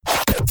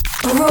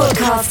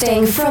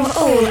Broadcasting from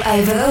all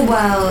over the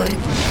world.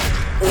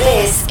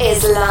 This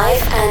is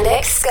live and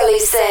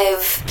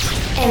exclusive.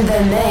 In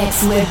the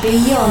mix with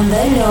Beyond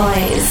the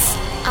Noise.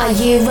 Are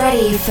you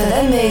ready for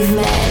the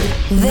movement?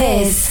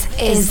 This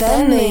is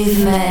the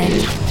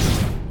movement.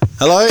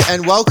 Hello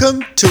and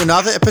welcome to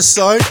another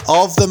episode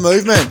of The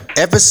Movement,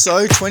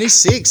 episode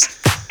 26.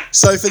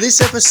 So for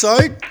this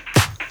episode,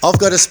 I've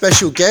got a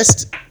special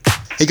guest.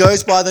 He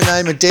goes by the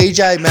name of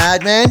DJ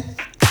Madmen.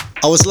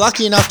 I was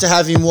lucky enough to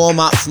have him warm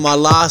up for my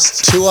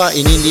last tour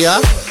in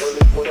India.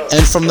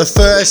 And from the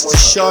first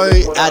show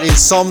at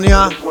Insomnia,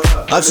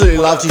 I absolutely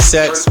loved his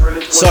sets.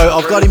 So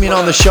I've got him in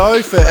on the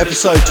show for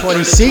episode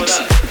 26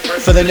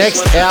 for the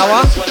next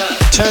hour.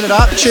 Turn it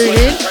up, tune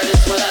in.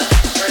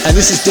 And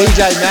this is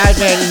DJ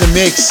Madman in the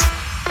mix.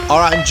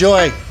 Alright,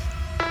 enjoy.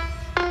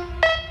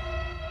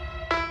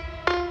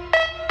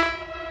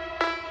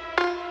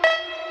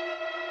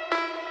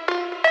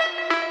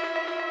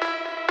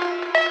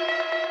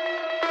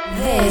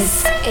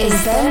 This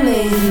is the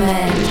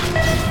movement.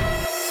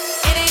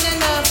 It ain't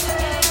enough.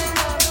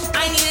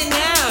 I need it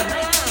now.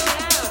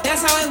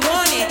 That's how I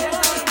want it.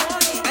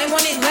 I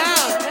want it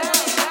loud.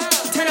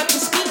 Turn up the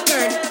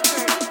speaker.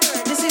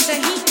 This is a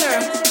heater.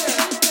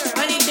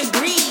 100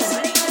 degrees.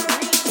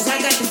 'Cause I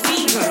got the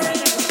fever.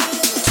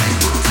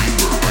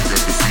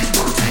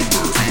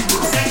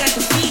 'Cause I got the fever. 'Cause I got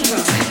the fever.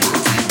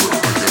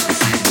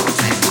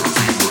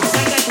 'Cause I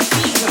got the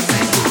fever.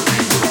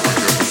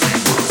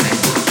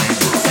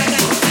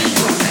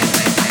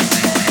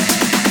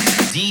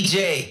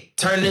 DJ,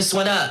 turn this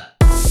one up.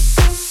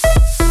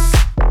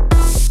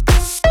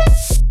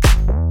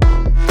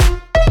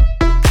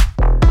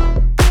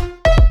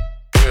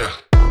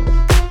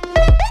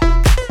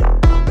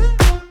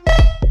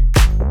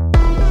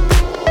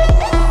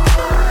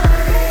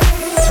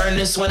 Turn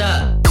this one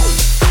up.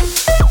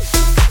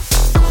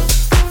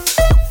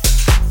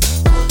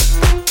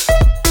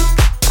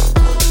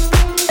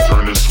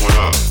 Turn this one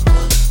up.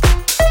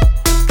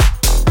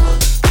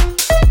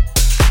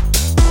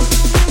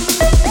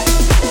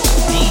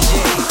 DJ,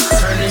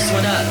 turn this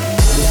one up.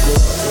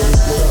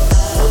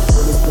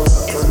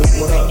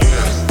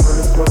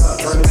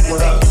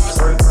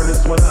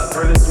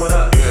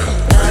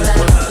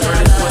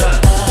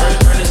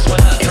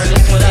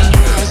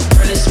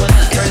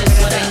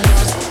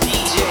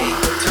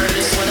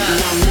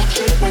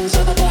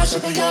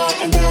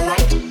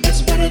 It's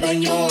better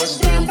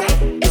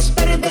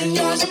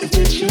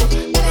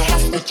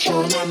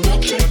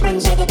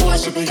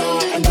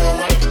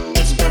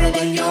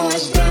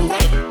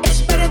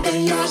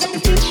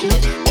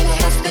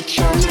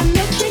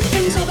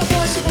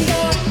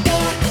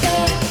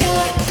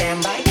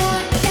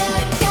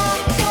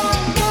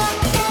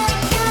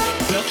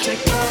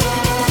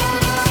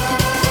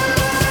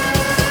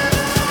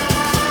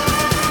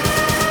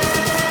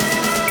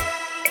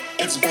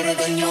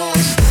than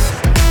yours.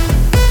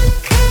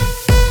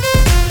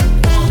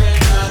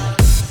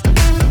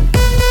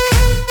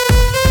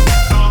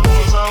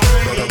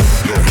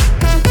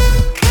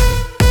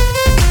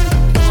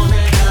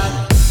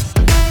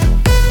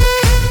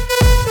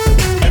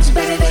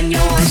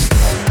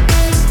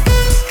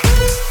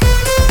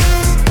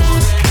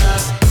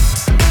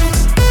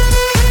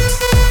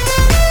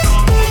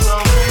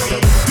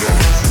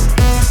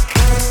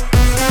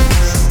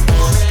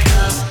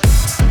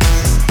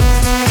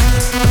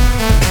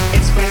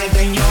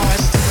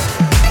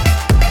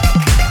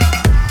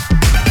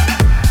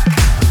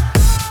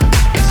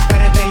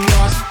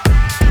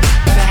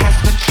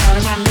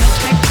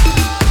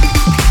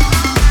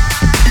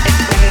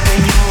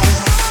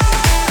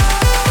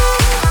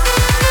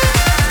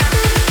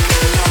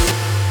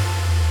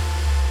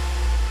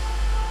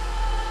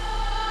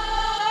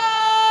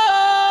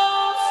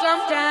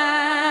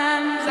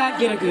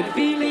 Get a good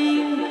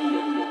feeling,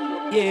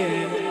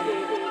 yeah.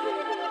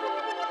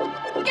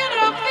 Get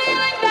a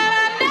feeling that I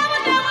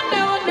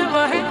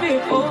never had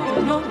before.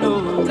 No,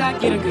 I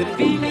get a good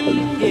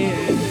feeling, yeah.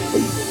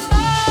 Oh,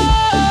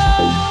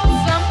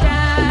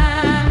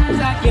 sometimes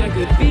I get a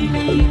good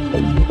feeling,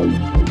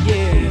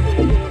 yeah.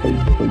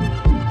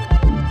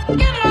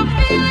 Get a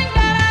feeling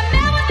that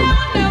I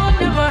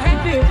never had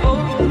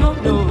before. No,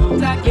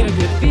 I get a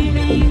good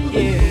feeling,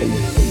 yeah.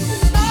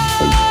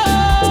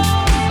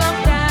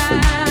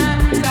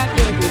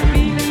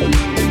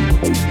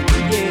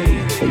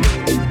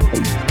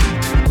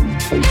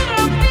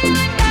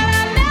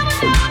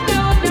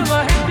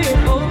 Never had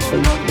before,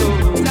 no,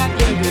 I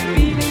get a good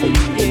feeling.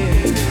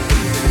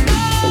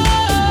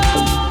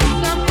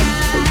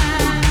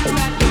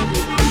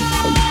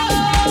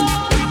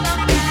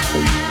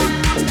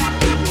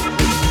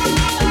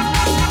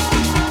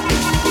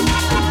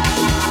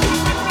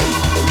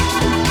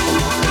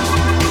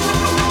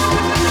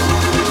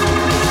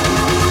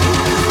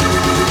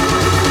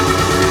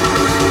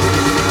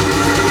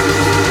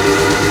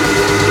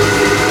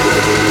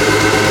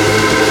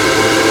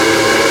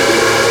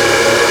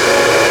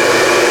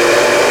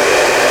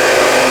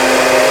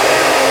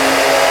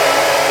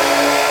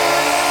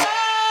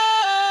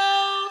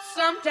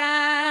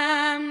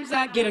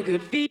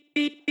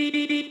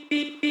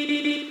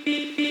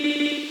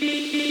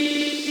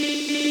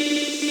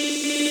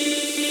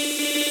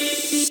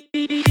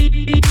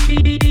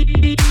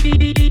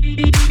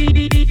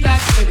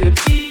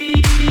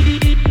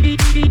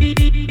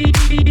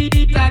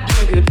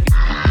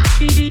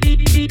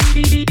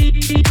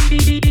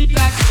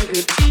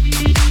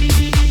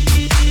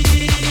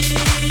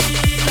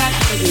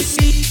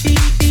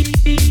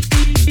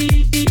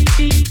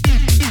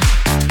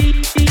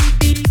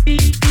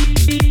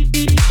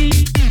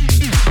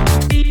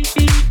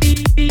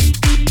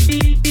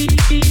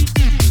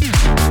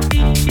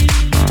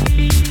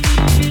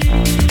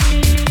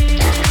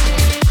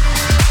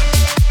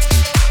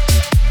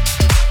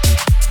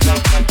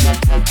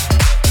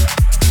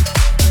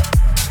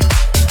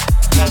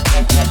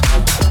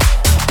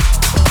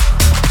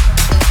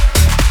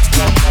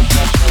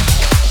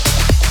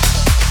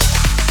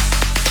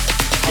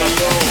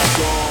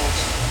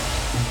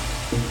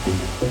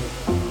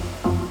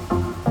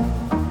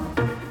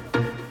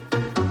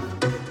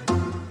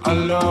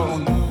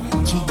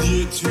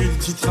 dit études,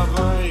 dit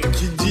travail,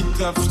 qui dit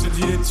taf, je te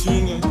dis les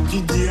thunes.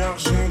 Qui dit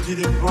argent, dit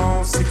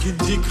dépense, et qui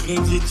dit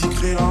crédit, dit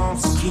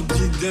créance. Qui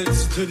dit dette,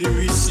 je te dis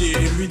huissier,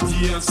 et lui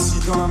dit assis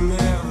dans la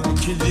merde.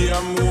 Qui dit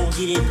amour,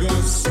 dit les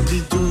gosses,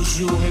 dit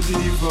toujours et dit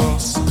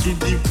divorce. Qui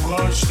dit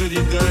proche, te dit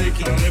deuil,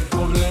 car les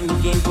problèmes ne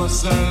viennent pas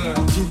seuls.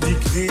 Qui dit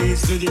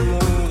crise, te dit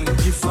monde,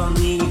 et dit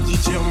famine, dit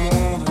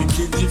tiers-monde. Et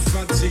qui dit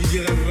fatigue, dit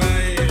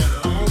réveil,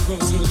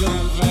 encore sur de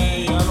la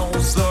veille. Alors on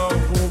sort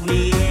pour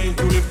oublier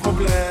tous les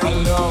problèmes.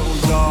 Alors on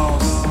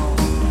danse.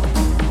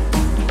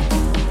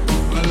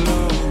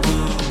 Alors on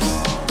danse.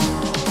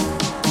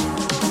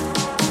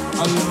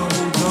 Alors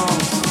on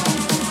danse.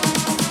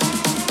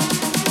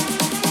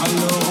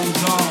 Alors on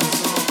danse.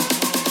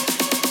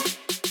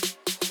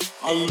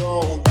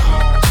 Alors on danse.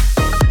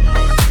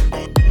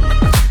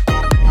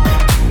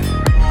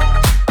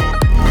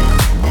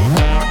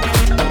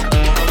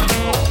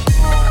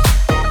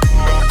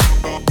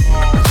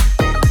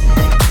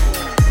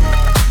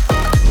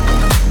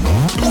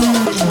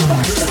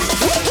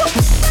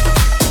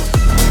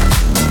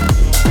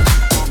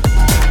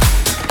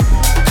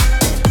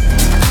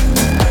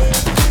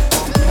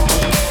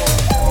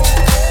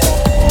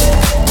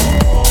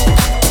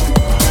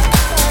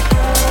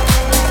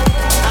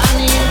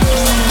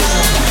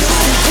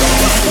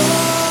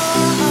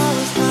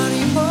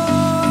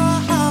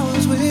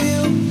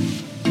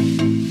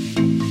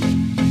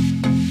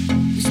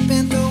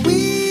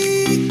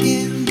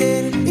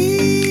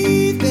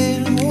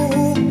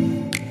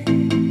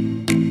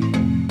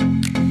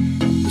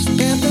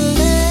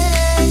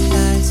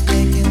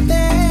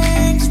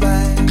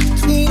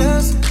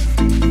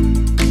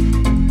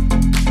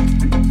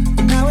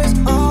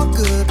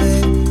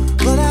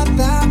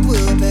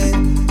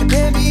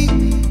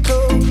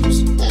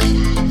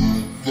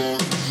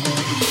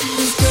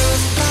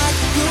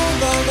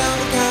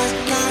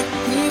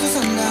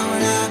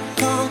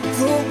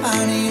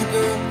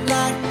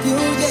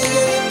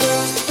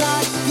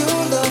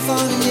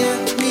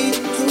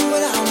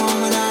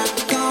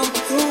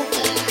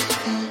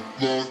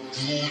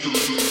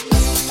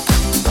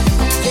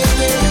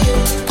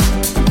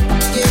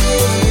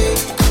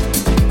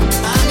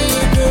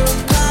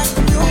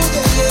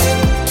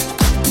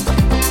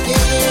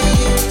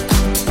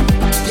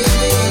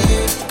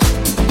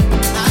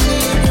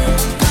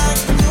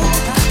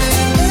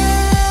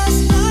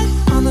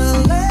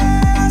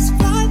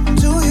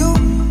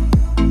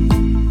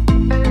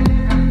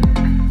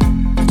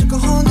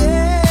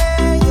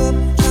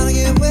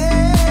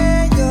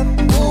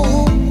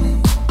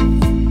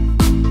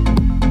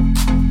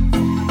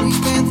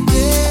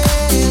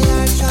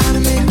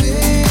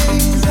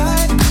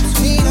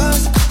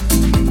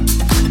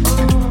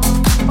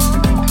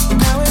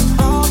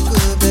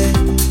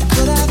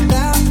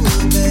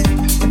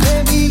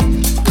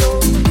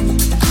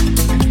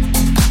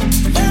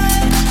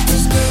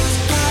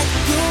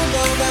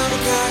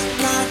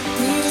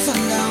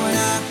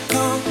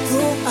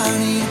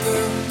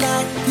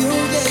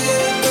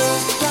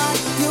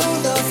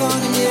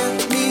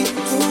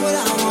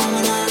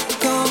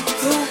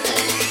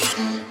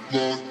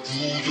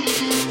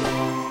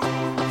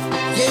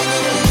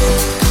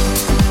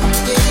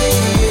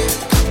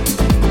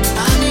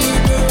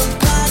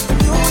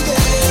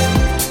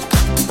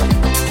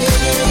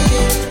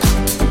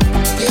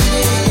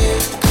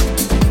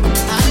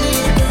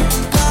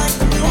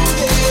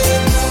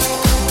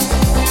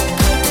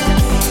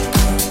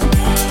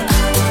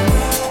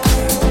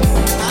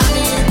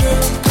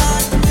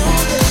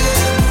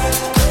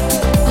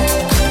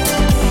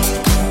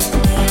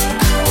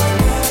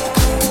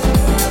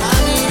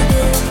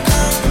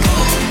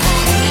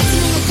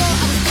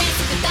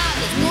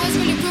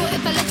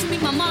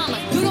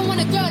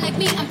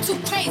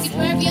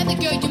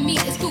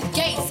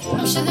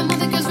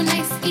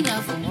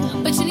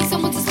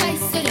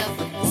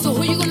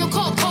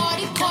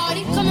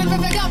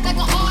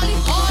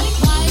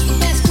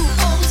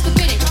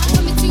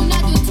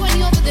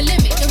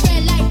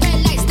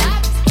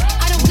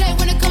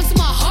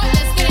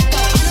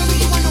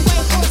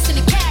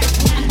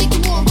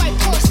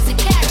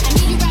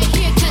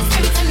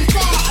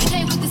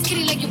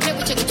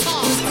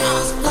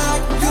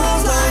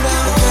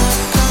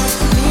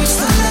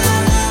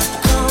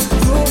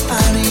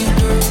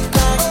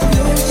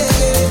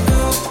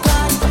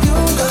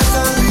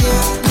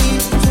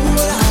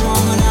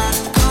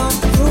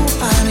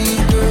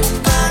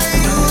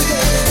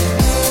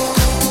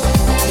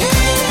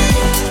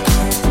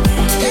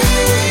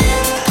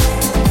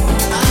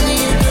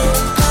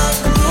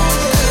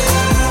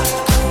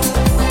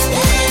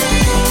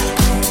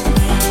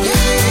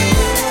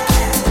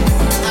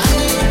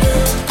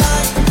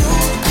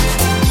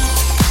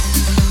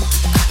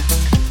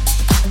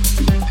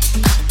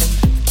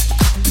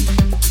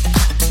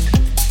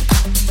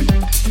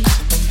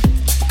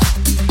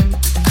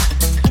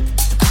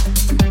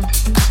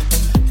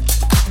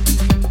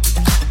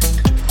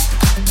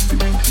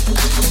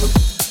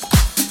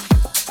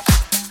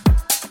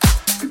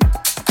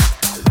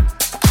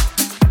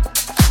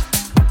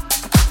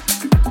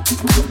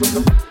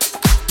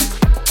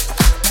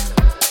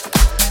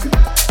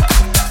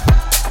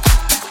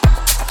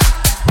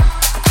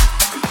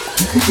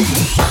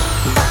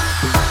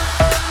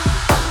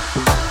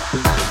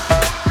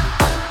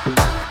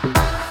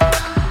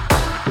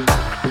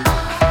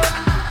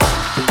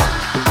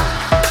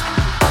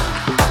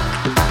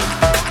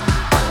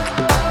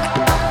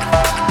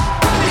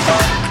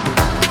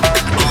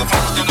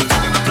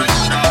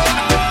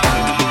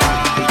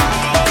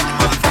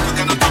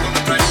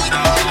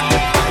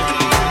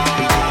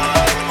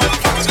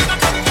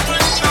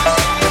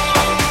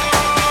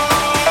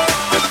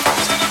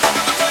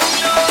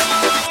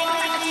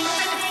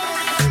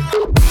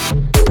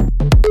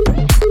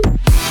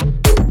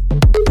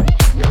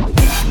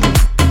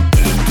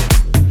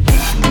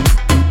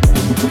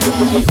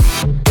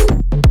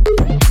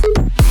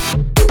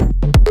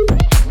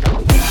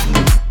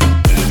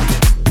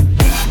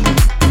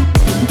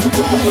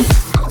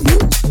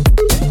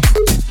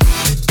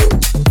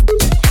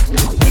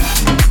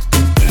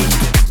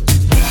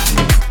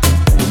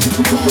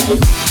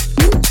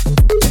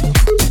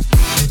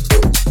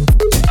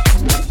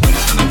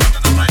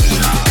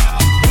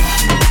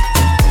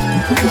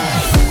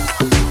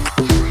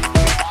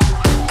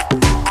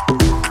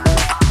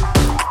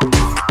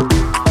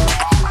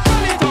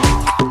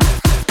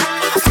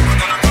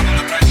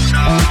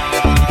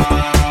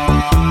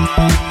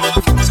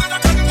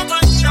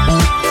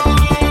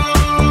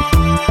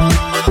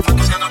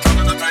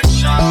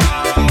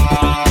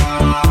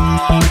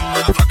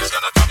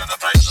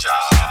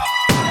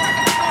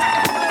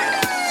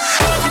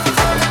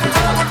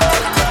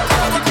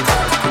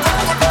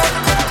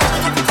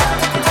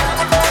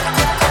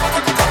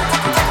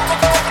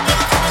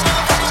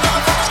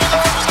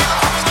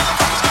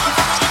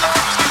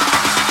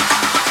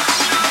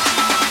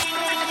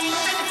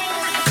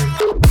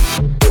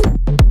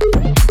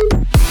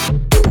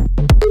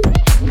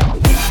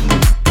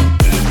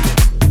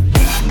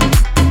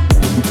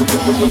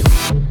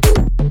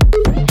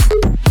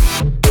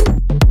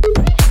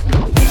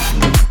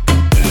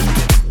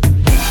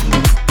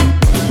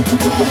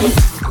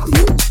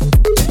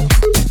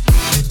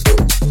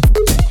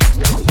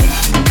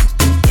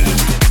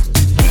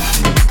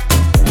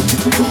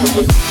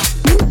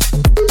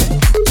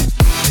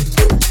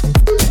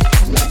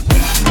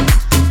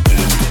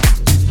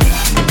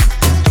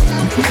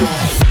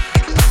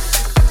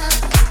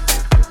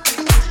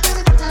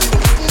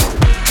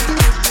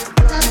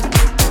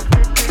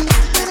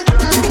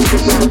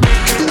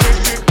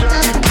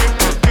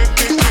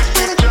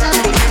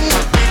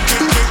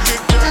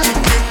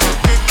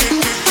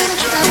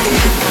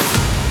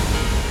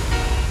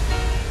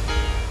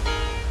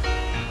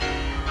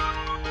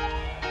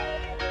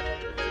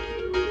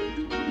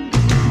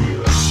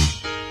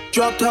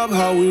 Drop top,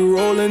 how we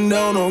rolling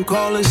down on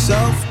calling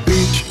South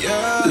Beach.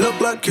 Yeah. Look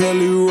like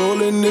Kelly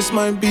rolling, this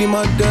might be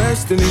my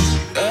destiny.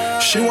 Yeah.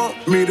 She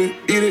want me to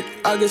eat it,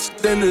 I guess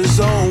then it's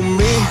on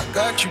me. I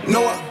got you,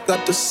 know I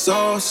got the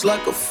sauce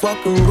like a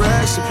fucking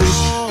recipe.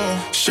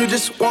 She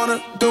just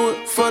wanna do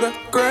it for the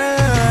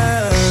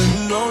grand.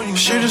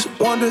 She just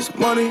want this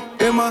money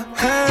in my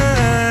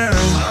hand.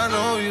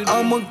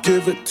 I'ma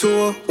give it to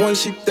her when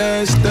she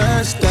dance,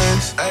 dance,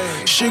 dance.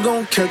 She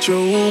gon' catch a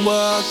Uber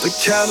out the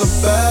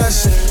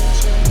Calabasas.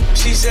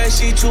 She said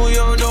she too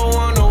young, don't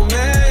want no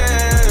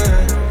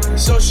man.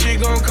 So she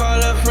gon'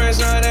 call her friends,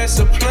 now that's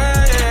a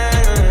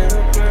plan.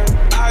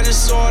 I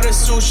just ordered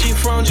sushi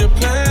from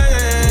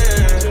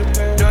Japan.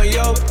 Now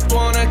yo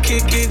wanna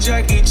kick it,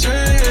 Jackie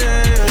Chan.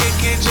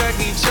 Kick it,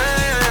 Jackie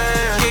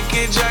Chan. Kick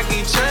it,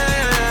 Jackie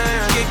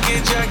Chan. Kick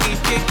it, Jackie,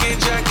 kick it,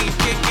 Jackie,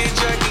 kick it,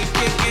 Jackie,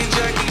 kick it,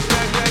 Jackie.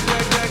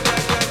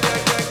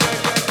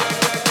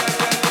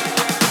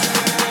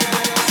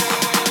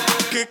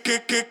 Kick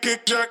Jackie, kick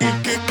Jackie,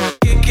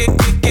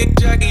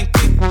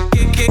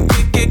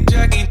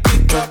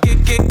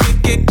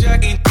 kick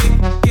Jackie, kick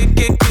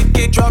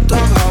Jackie, drop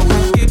top how we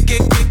kick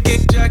Jackie,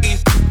 kick Jackie,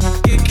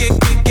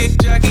 kick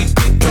Jackie,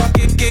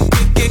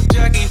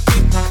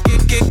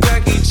 kick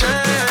Jackie Chan.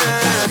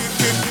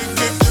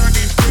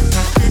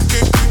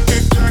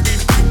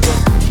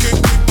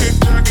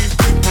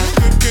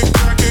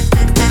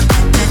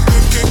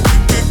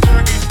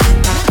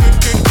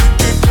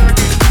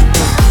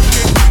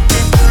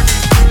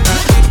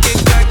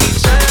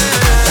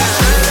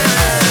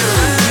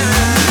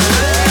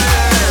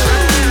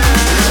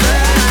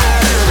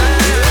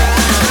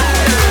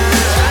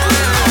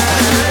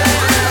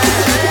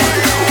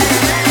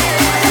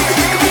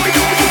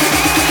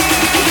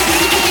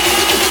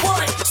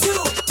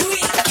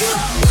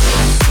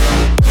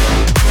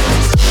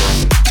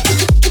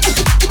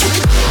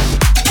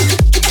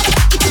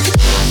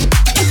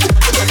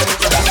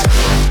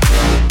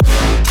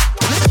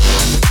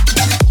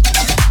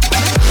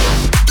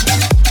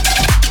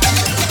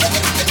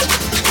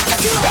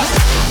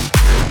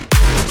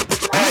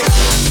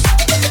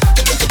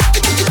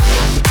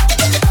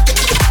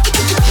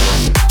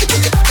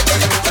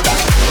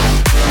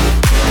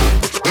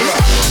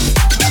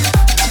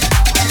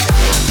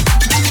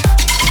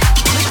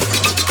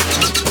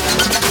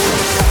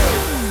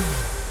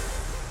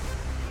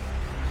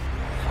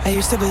 I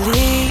used to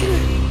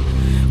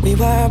believe we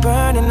were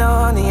burning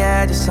on the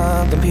edge of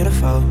something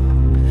beautiful.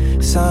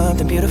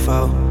 something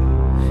beautiful.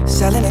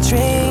 Selling a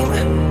dream,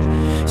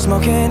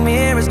 smoking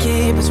mirrors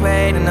keep us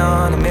waiting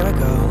on a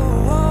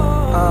miracle,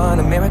 on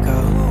a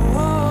miracle.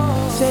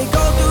 Say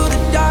go through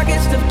the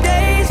darkest of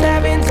days,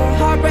 having to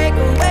heartbreak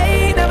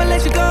away. Never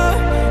let you go,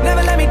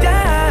 never let me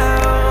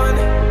down.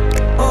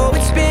 Oh,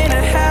 it's been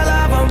a hell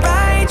of a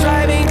ride,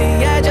 driving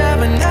the edge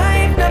of a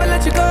knife. Never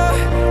let you go,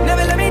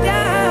 never let me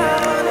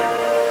down.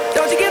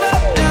 Don't you give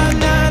up, nah,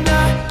 nah,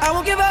 nah. I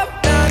won't give up,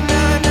 nah,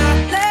 nah, nah.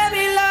 Let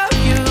me love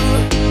you,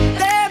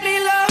 let me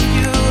love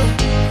you.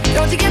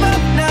 Don't you give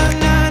up, nah,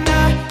 nah,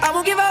 nah. I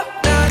won't give up,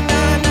 nah,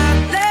 nah, nah.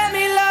 Let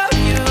me love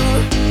you,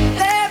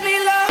 let me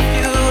love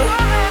you.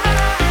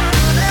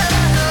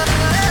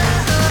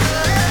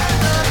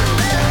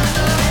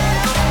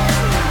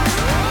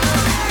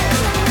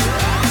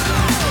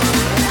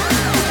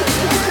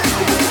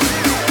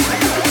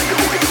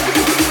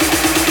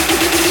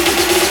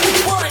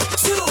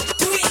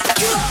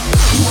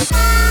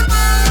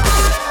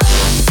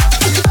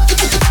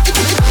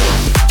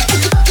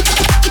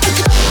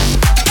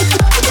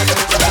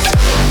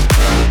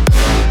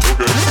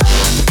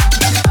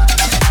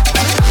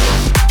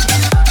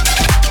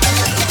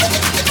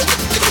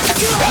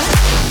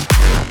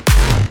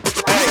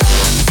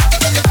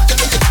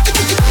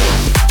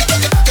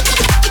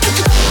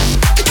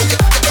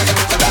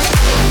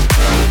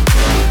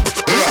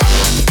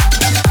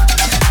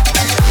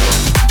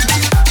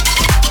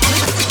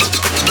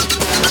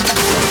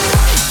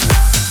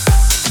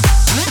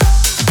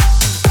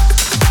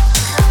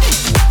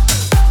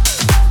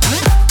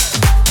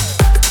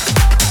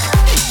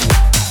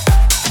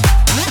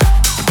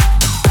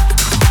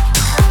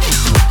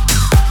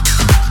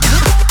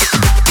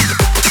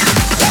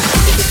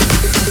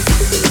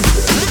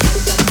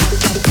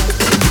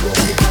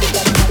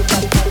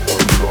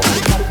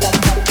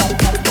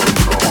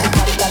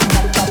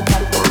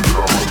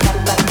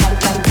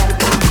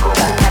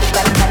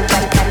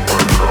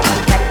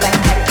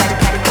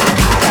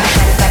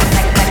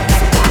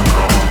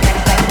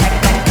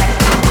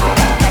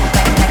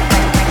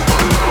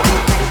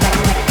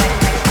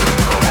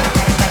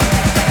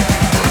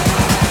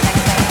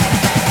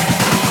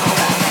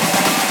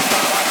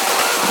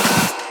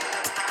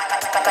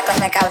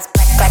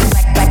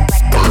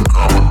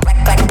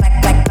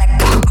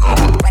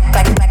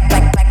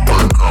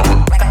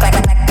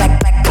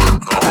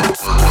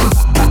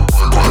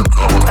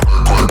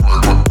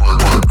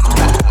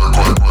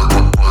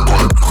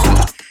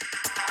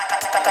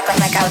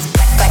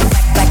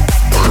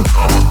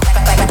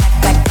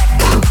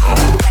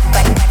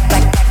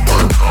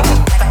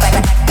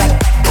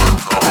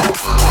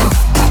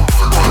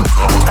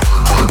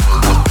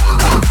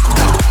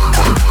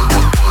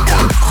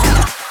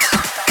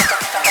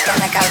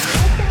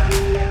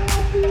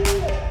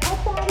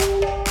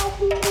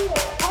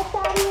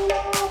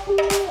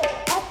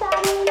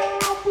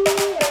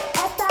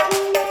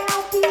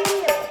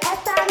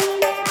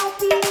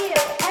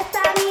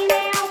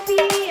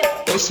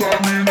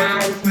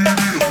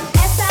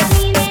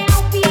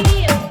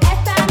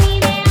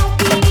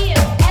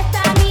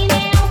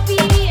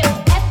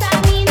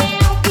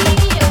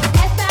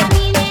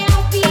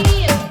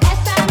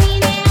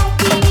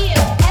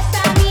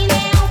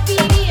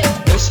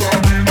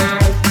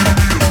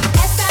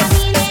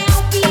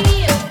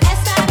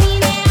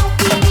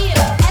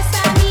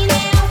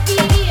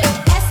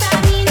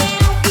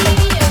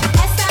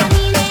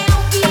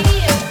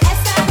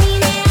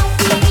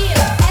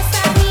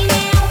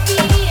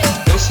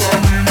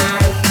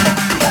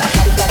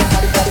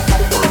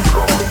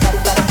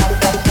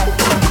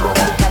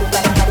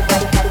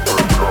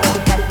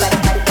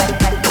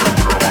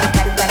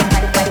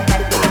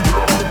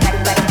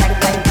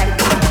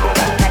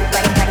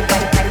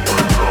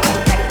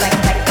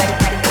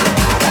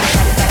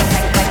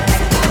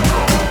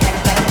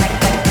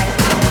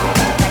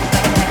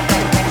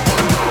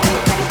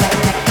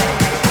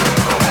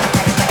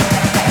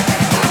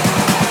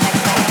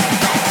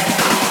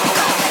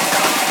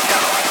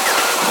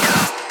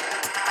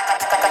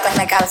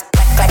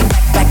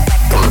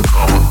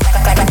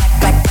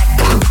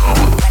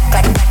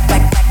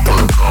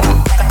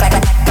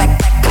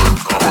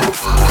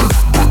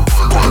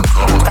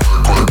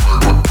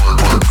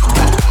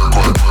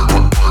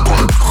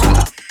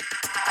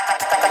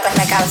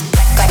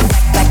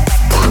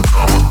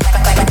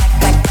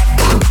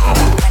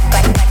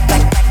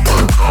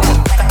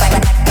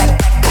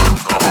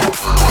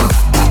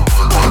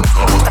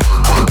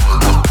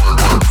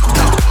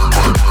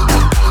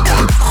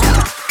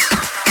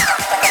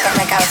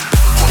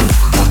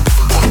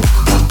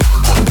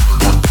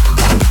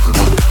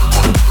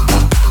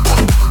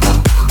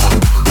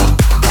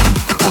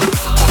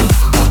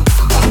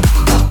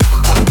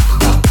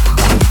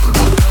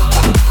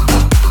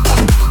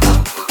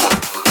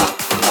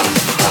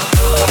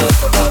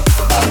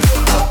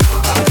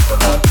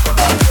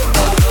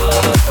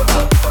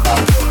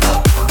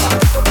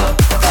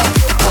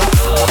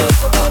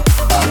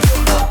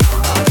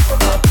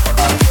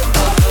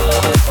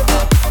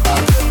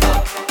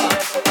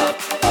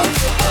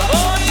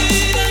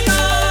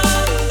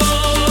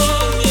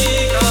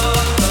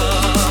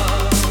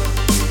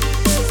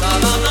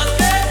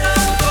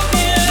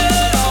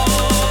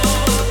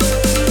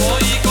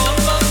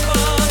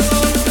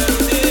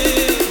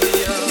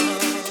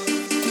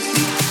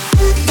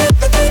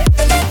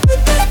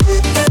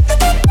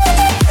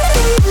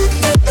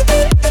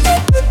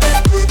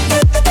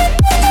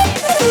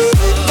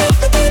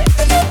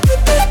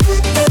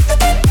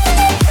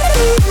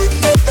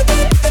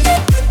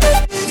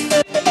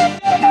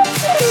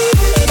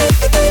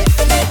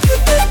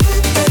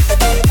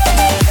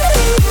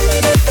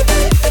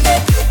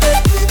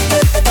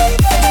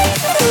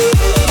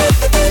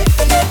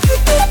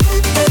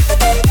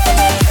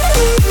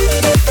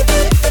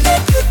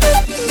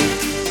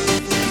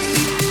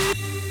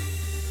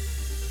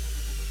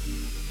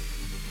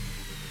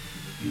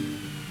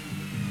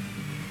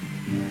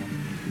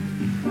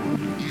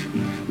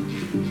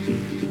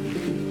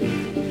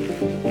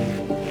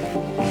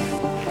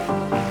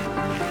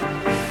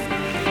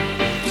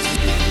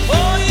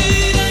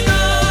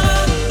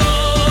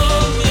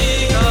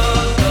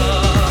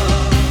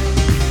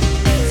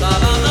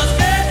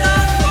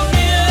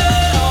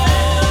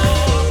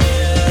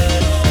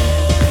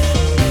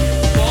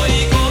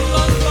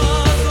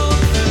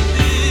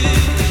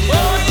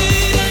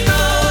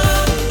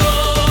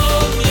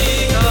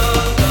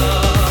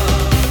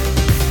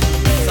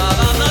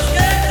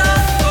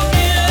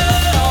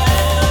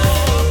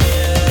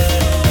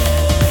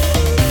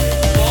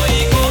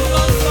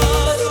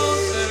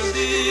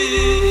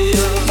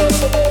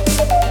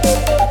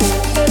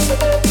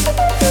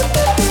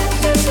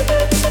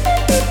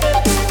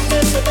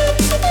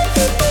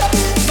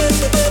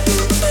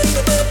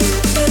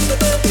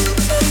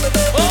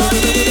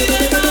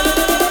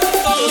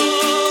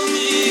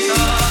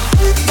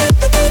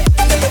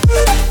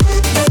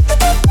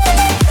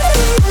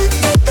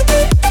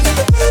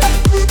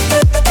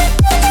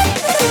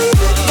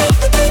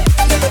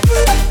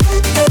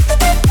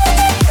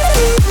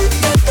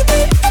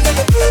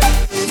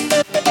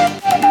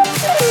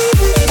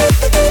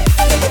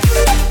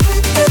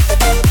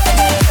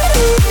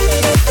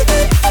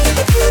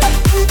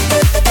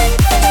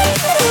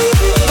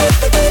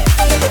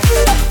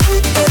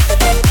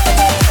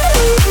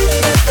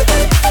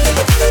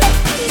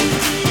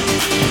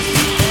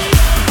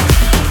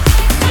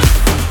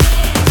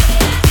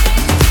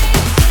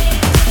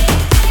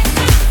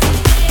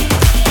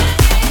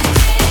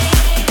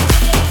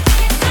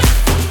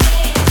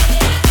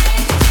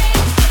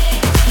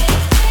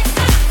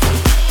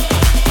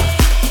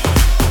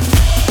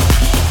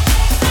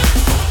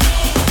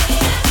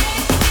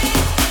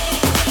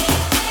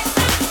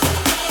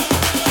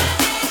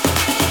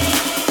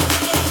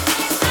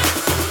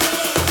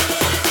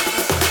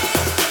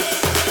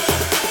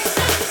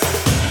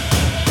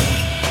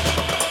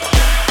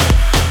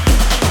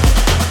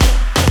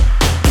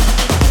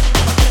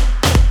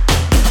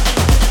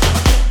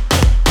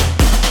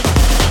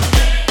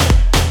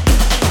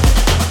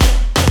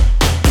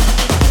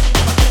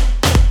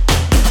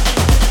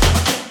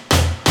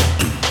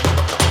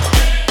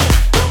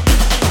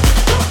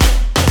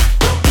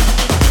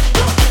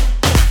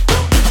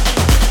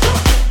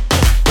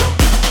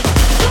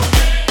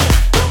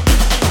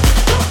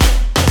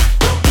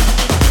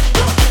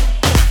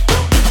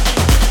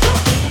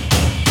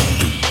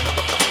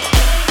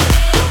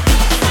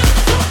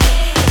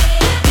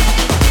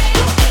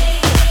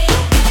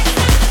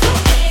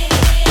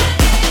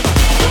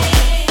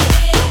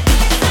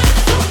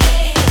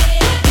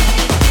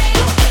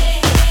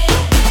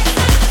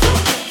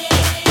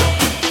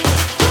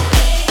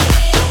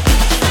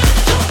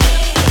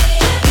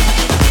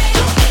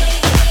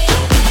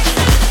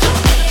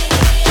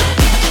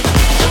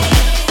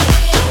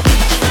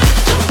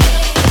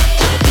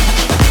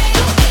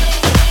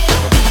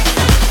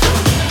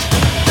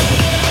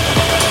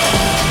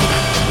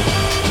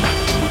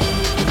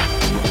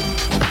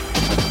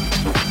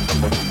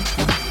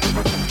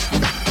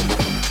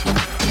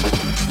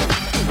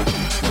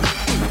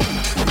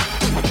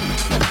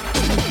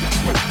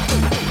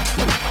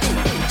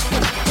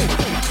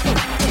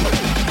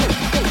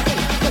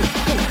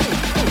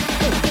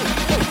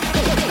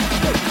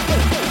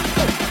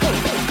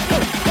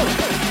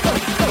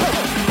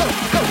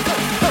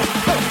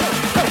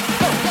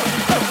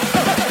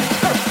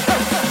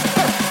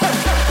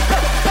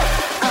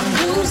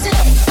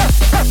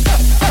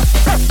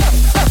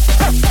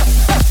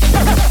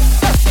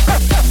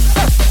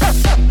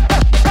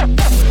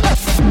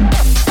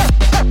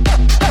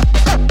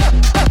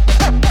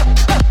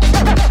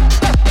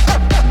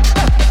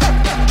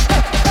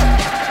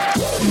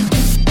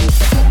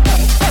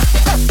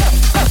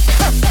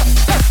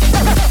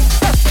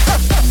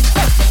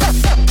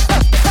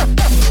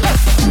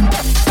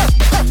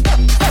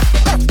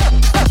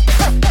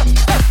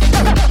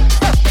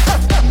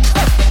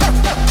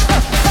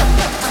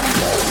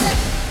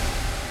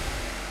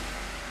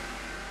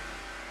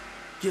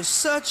 You're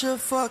such a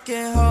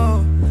fucking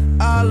hoe,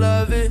 I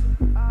love it.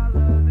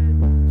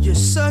 You're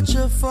such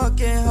a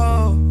fucking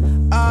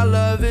hoe, I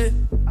love it.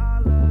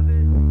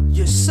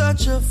 You're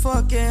such a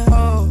fucking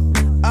hoe,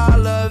 I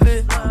love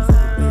it.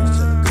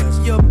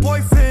 Your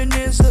boyfriend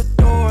is a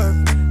dork,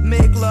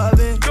 make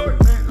loving.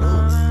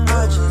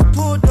 I just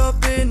pulled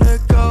up in the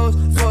ghost,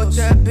 fucked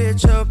that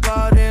bitch up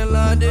out in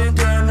London.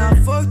 Then I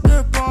fucked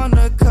up on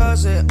a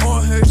cousin or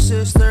her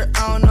sister,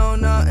 I don't know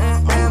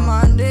nothing. And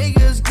my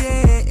niggas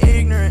getting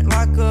ignorant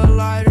like a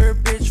lighter,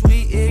 bitch,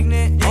 we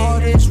ignorant. All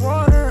this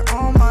water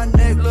on my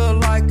neck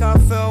look like I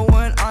fell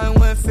when I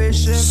went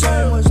fishing.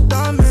 So much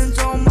diamonds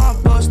on my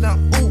bust now,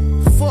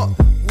 ooh, fuck,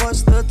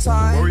 what's the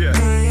time?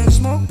 Me and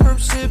smoke, perp,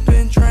 sip,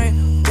 and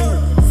drain,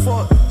 ooh,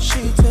 fuck,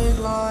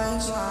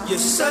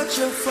 such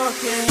a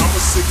fucking. I'm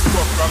a sick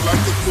fuck, I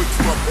like a quick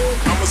fuck.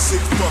 I'm a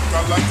sick fuck,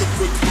 I like a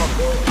quick fuck.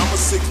 I'm a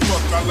sick fuck,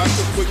 I like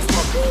a quick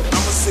fuck.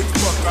 I'm a sick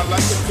fuck, I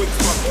like a quick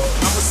fuck.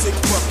 I'm a sick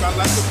fuck, I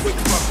like a quick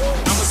fuck.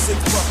 I'm a sick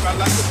fuck, I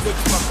like a quick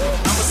fuck.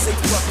 I'm a sick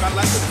fuck, I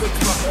like a quick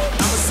fuck.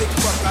 I'm a sick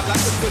fuck, I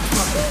like a quick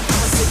fuck.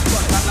 I'm a sick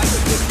fuck, I like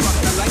a quick fuck.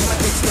 I like my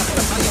dick stuff,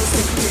 I like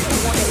sick dick. I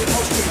want it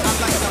emotion, I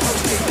like the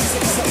host dick.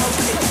 Sick is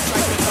emotion, try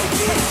to know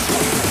it.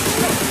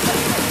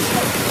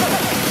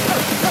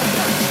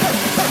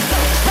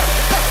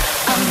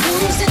 I'm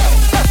losing it.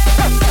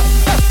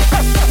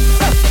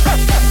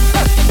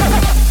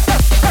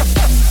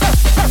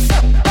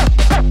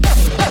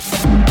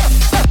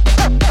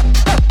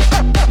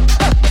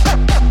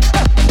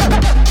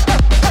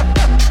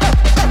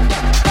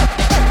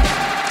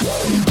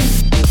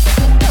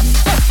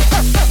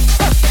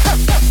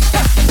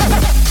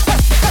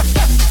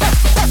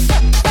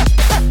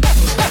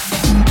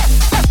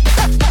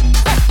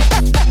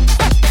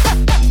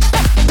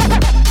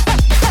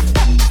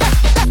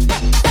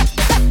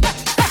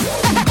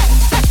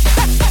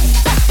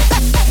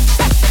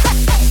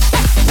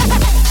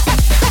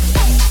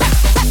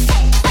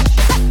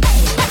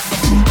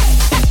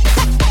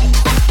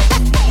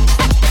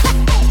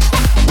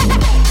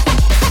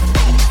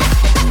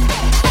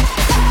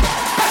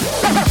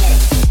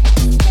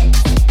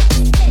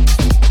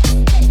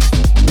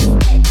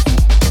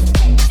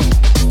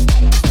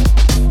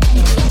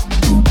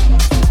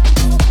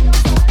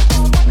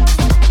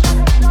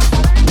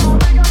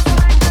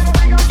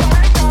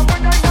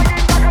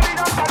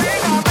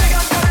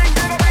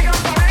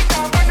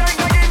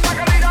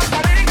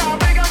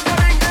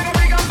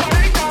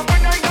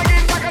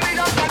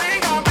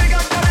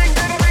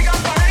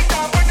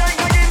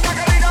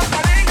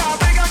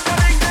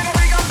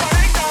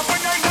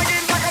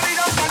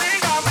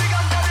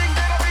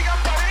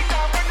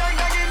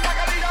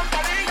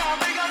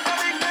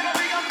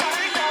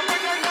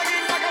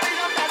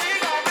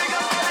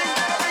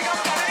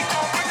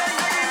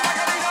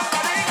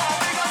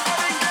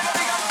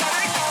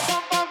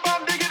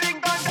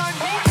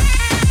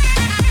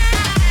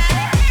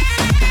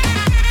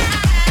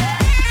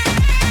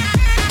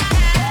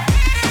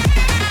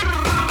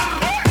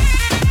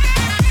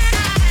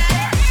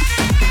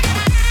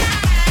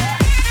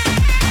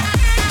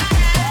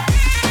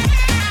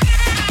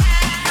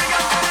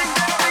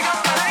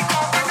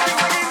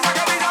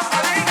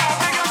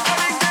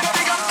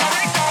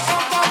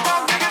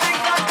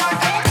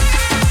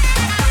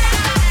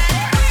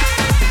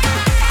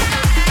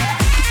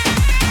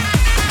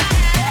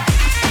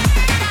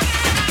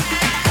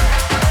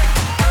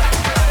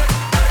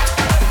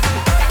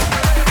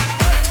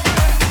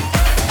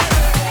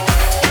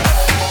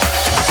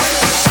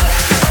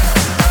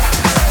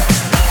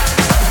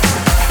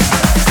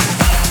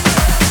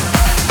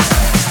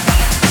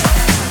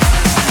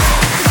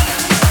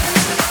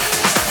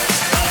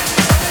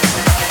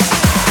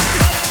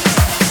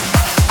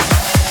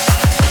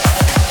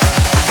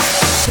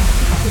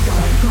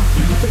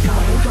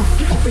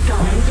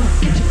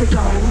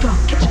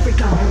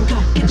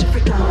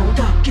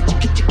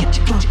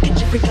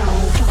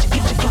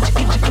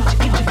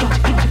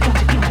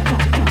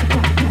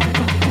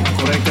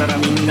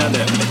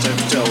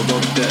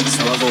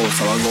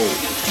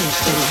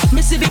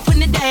 Mississippi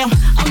putting it down,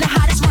 I'm the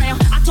hottest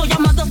round. I told y'all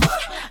mother,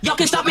 y'all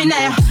can stop me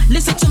now.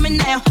 Listen to me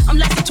now, I'm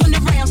like the 20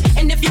 rounds.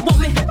 And if you want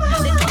me,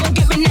 then come on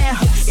get me now.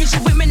 Is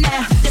you with me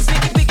now? Then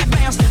biggie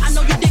bounce. I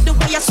know you dig the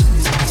way I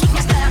switch my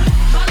style.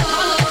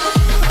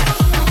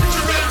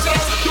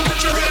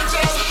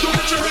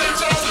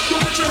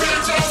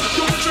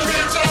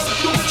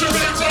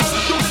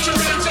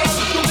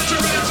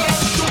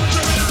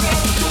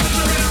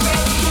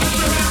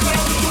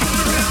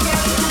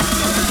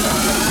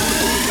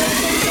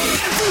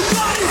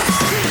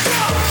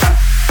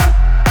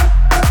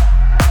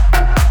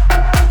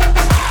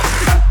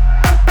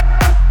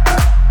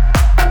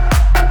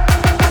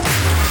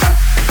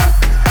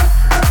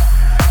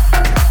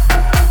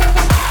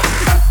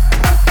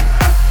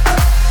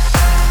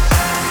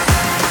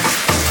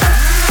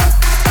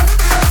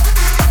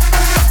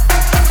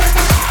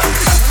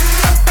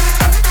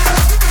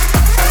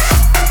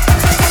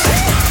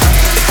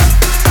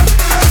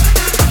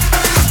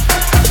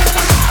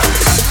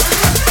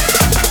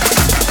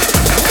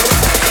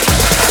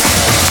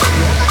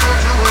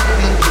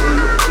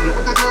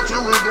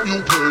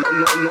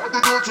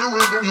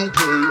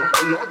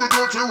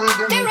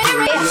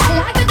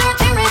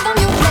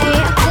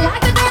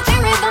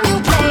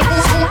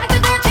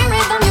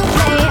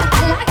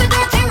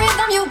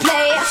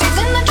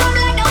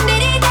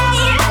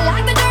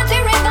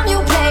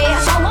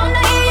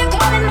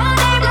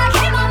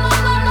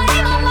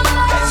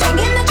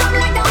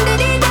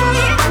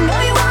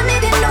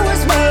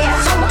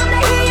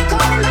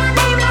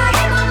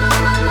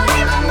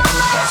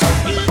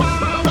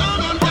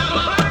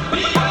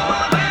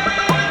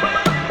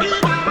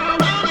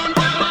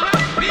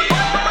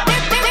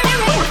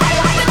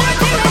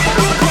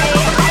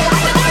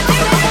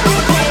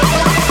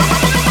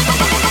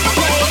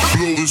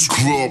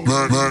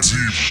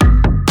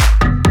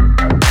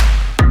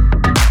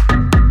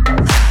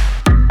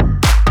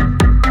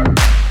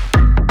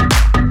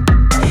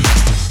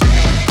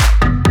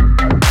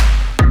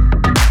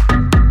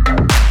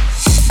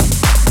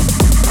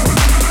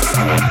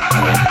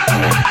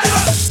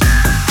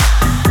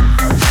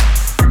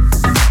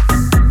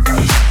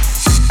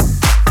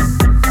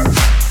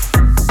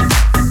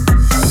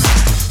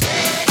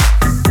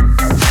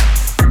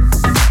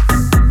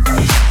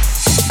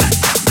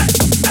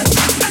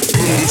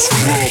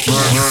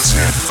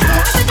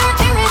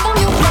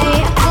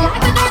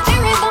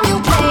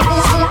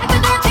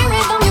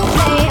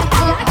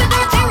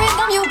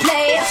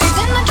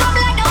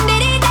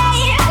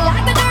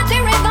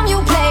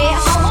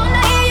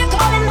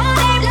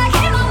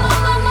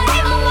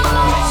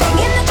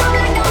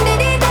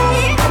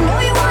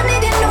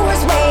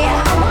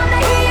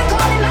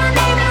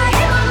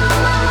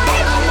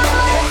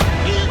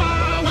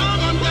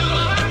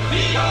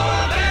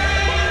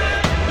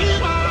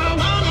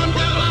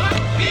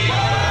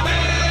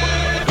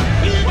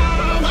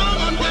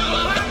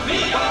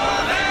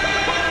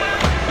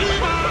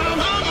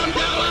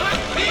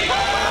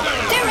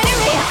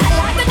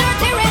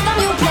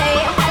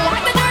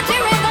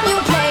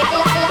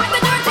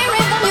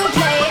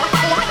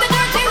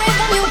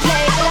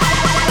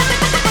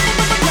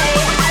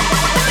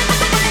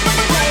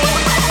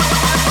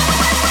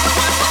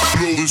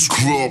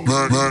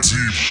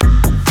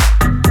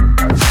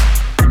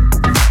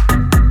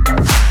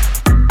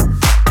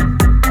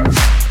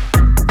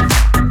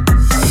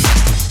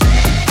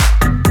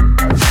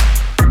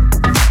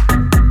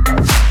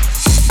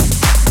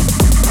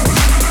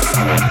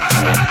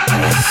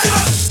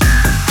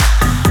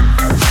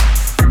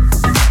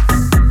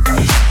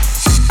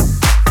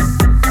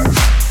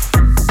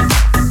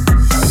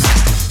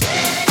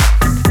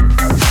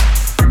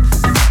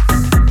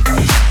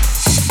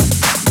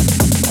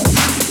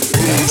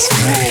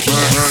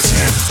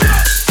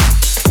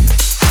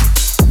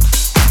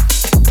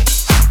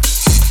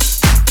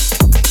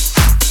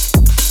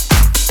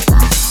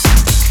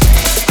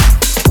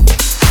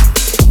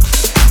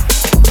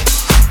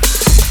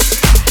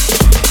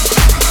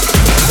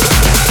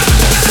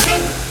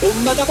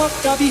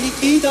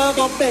 vita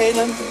va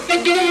bene,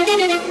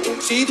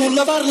 se tu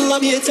la parla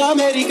miezza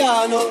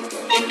americano,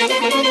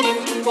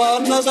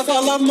 quando si fa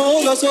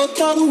l'amore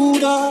sotto la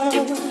luna,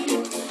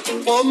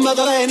 come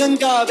te viene in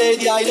capo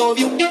di I love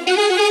you.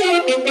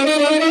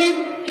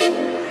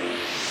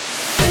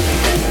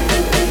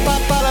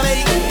 Papa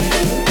l'America,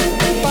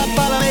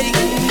 Papa l'America,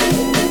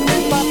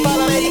 Papa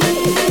l'America,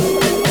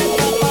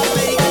 Papa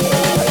l'America,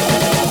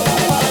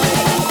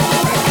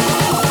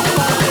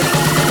 Papa l'America.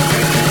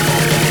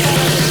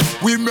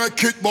 We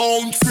make it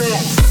bounce.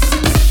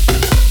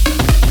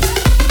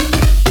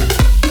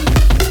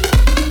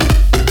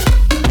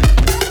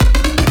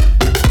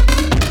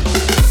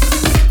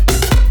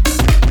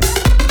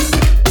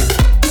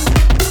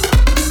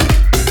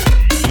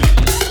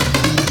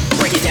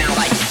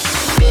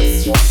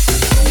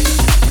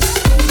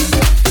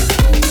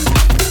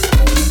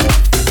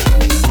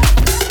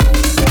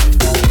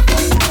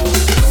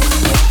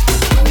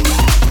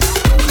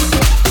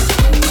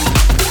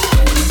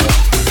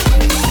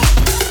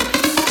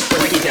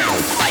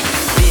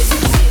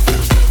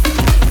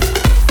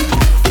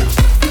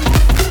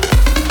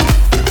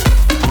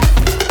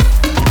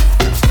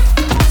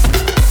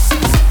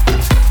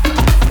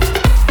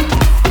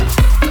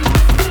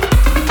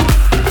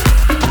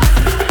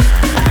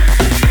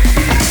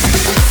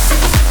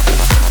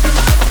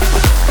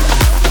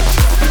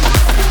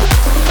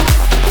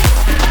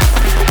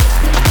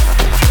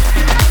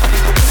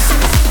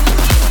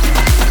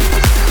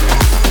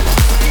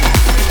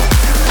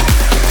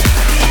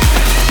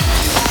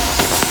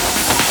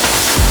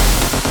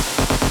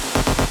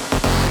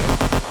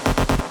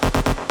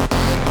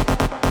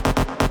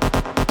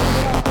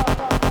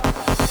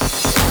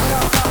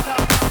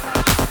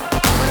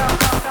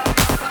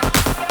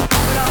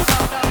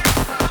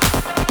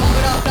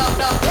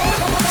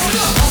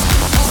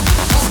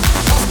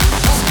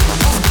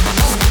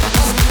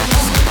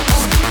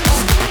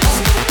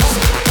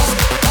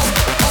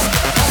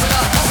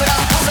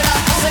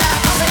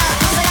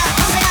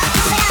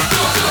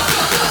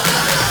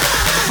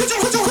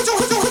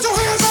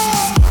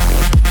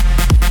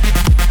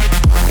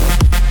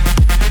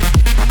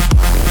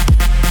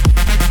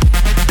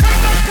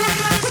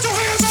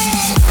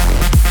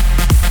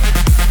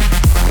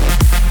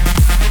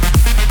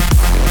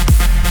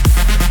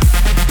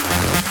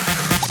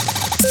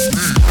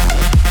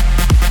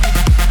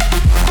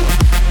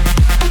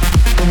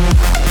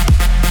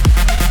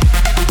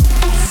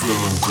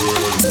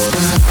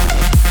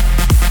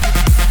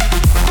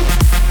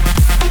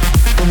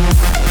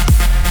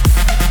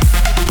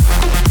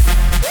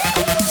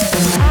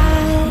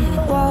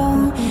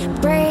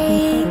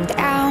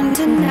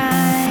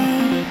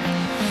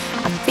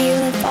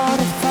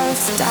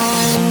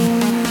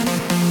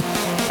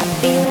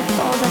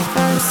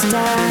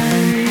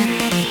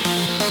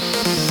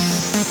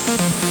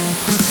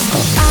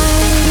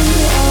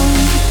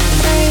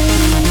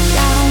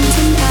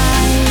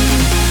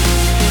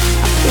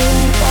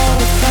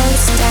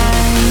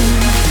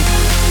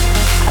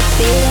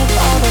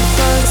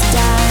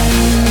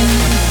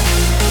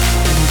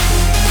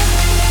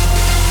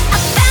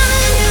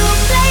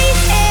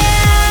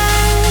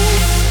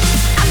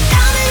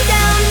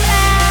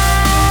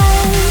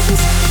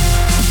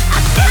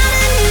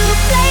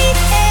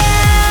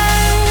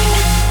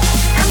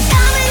 I'm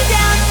coming down.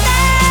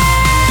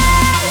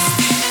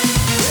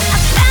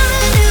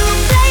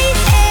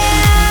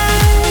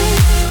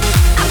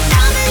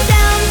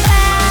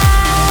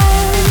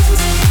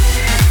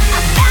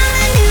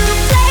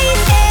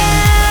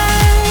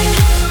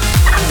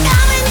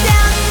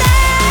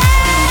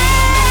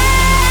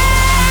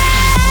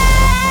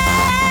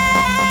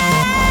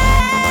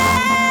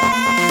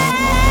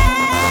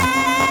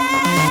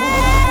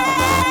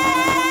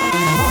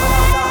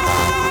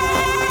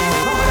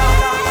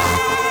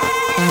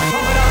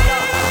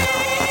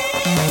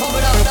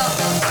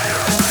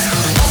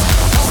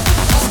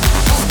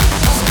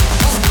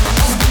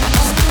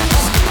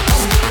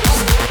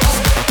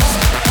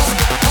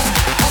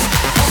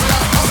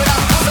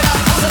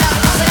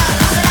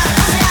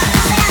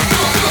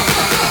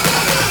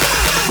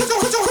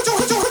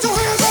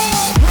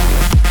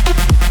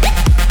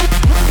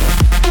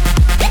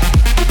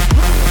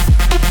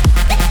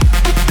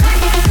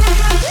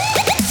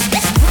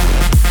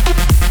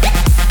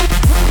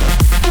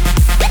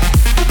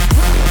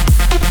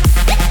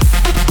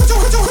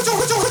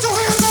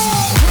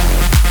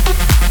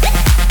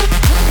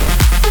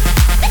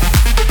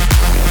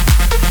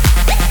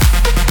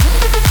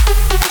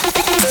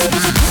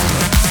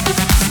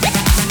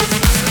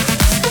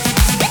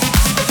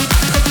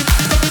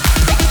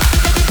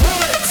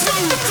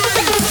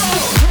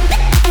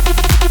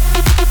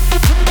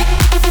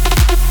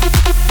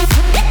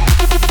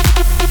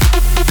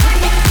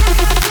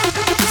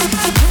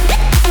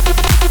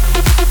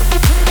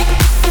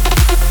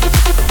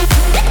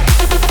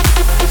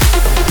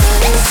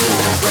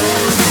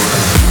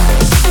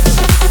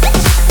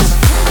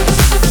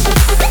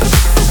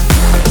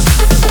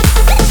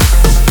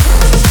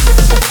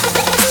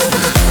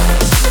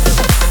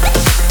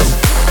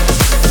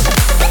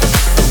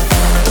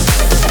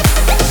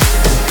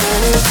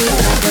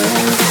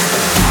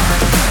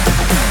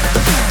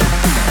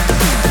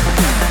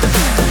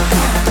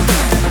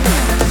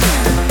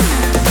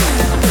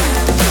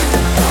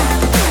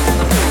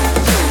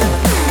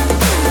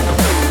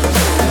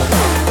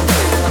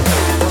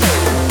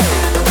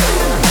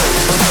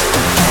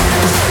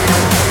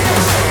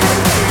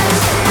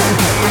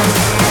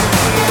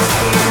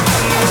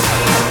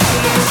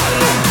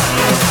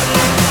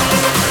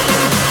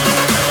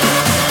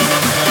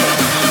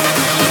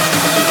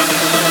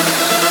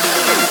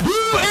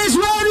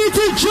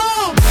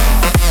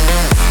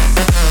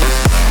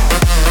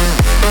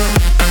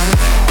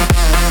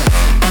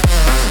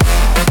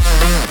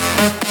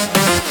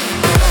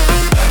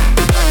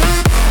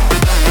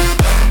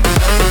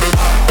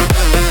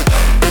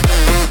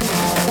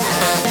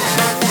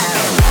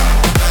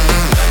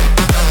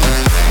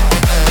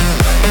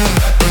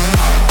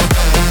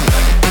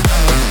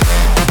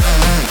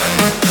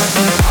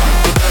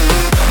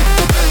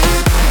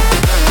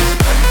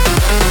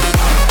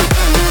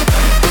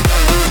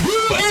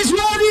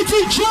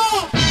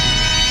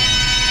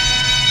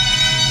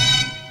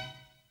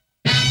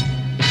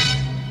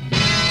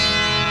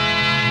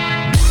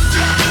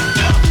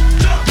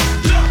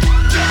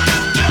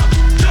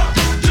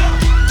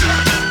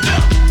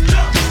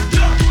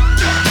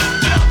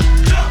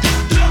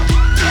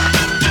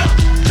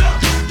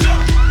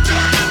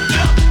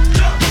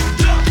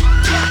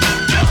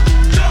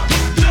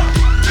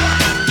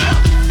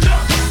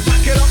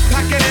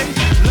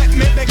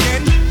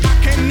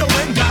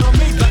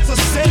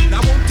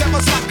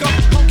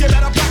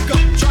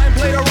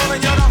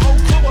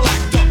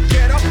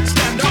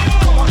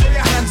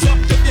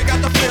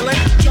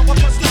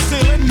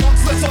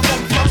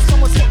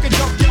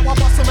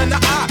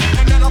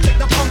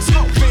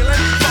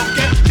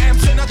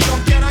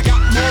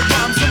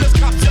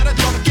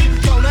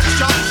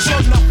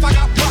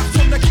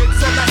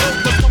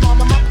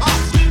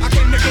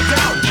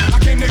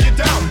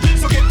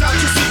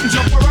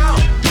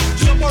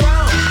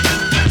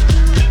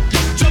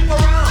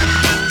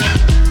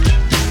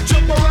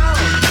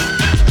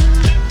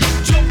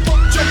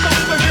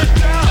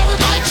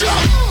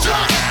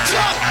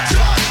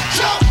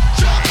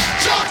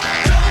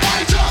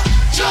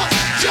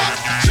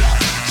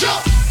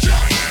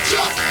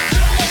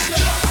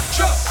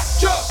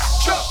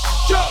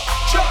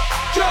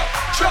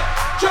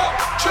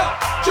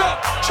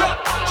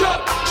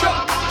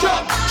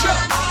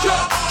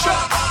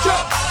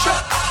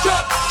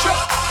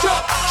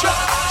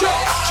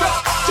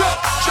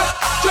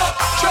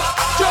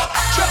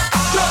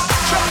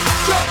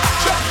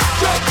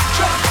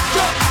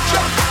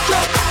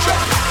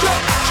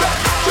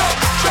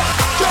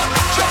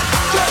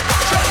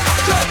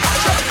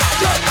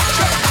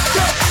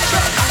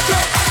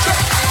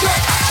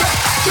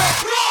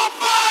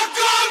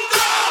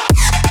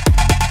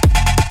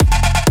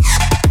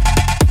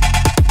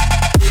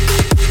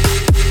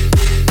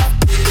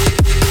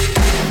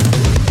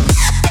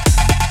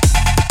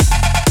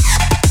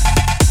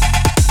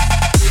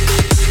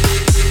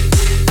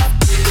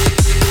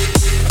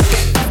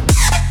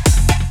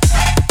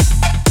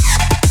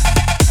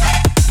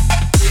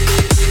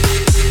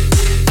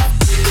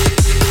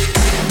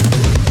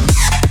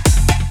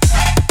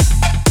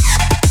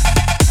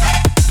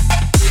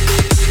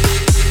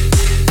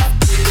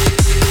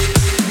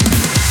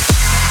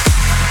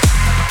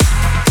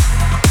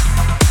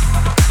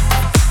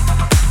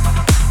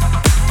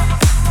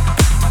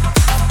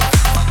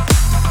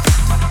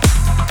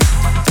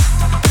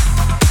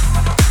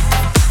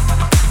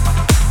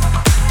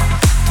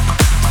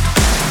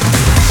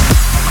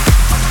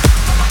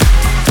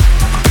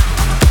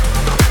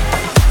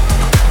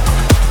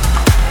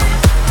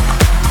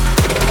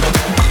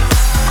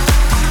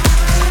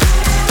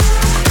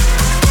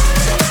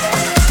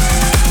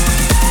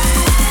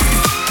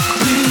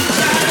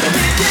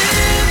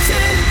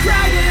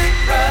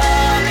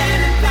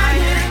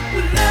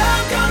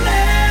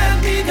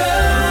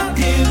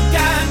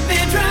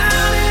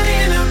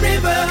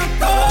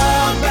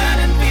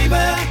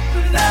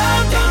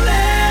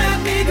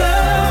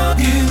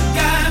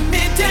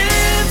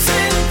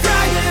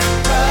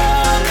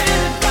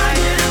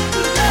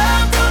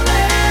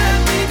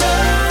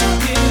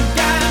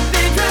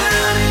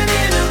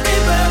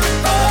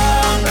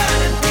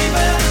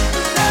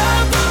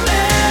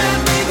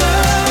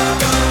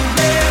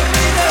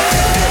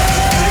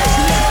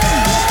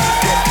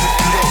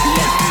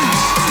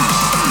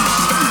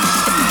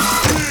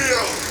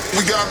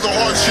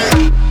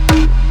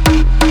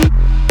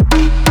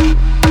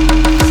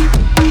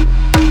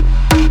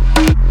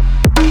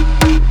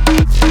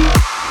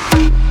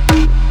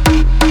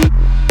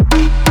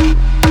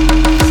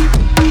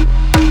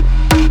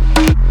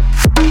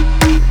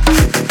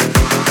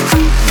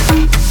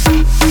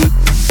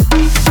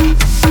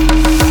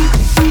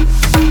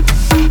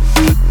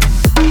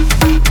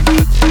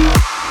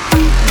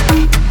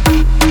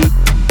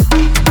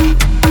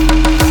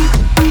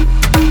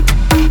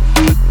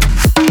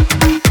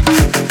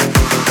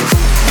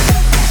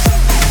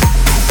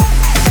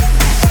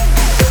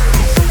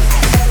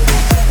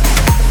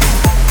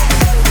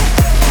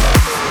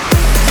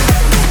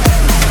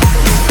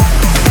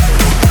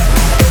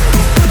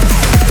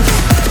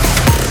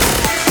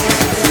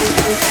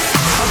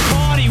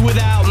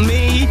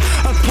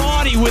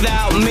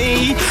 without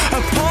me,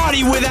 a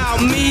party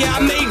without me.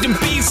 I make the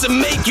beats that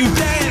make you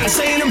dance.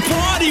 Ain't a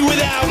party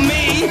without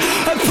me,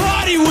 a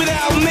party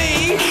without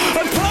me,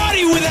 a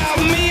party without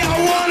me. I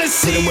wanna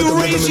see you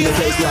raise your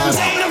hands.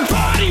 Ain't a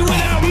party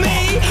without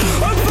me,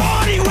 a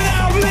party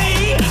without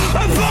me,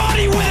 a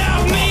party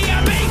without me. I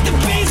make the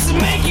beats that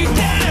make you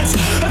dance.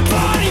 A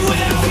party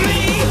without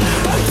me,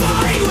 a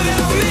party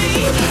without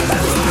me, a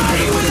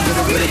party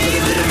without me.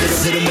 Let me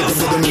see your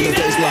fucking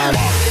dance.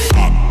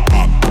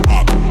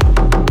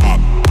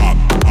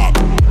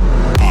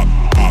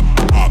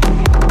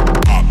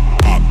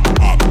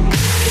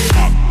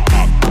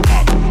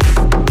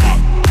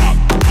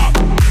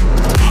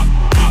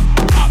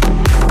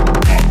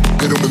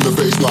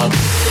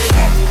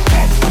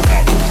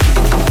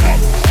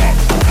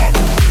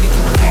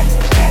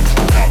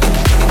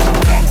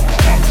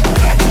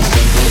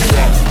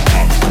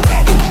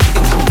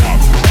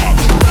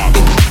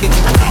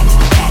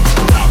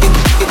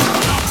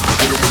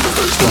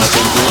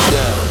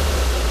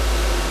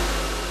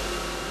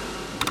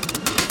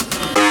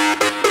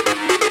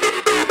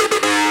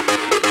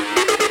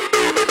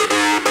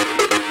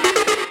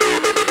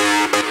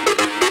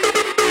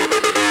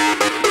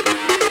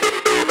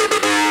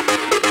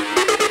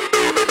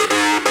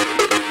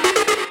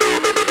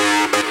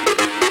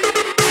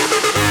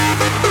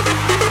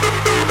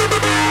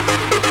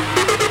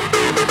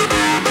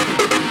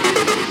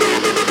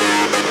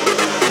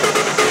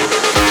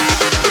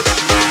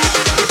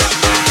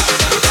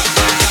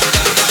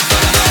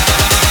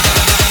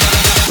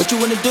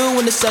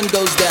 Sun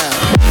goes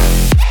down.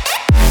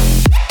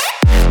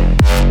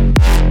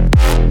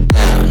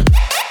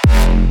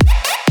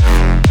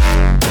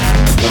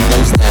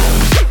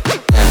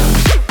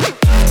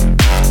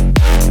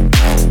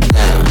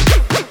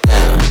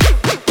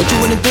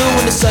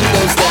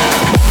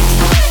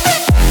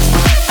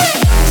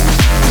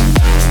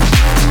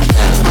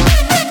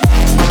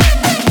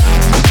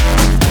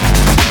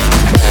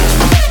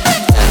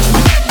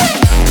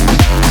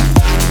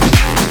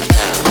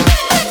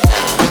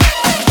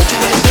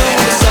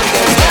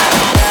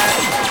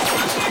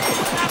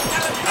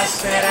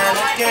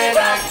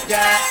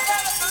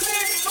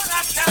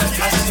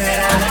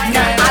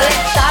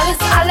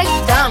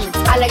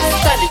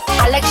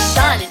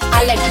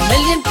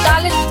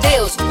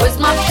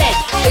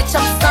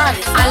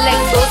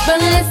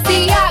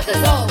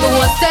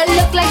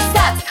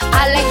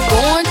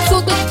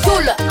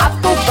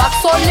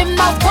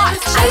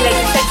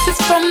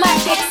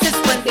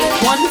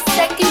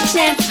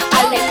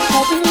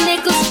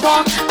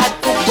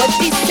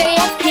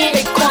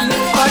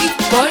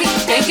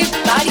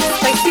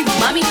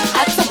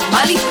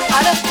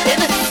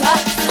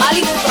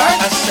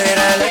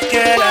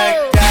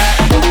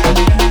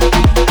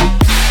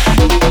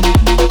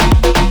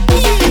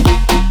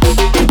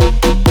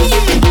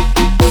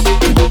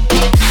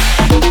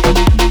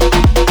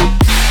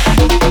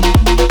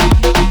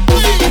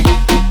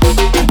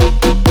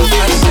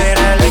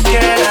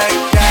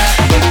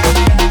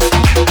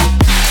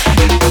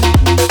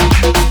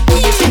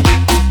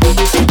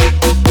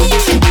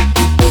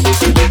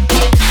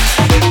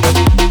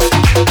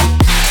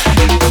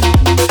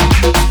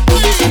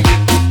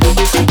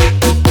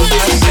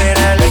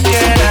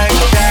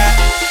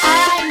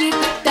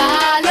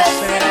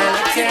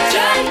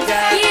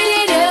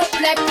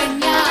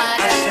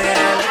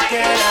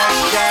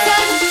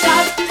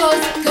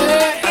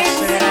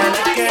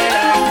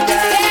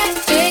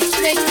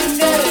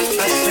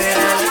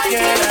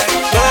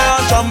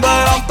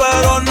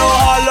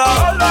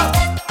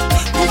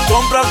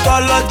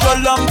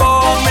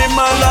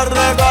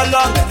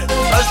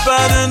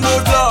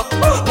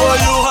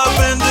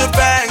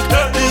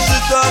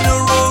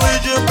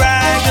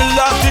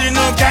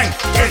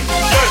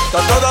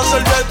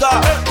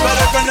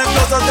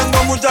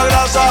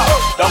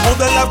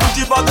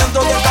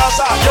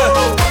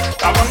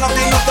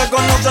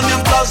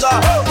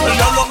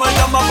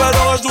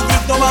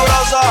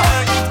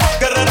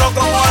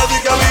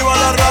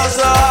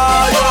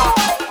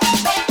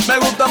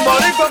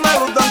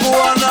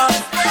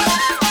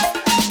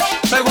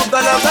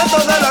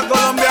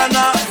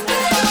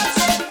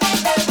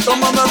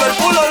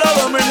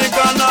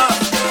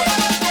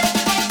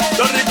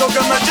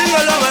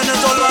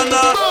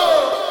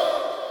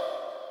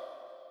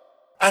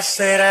 I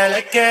said I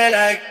like it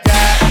like that.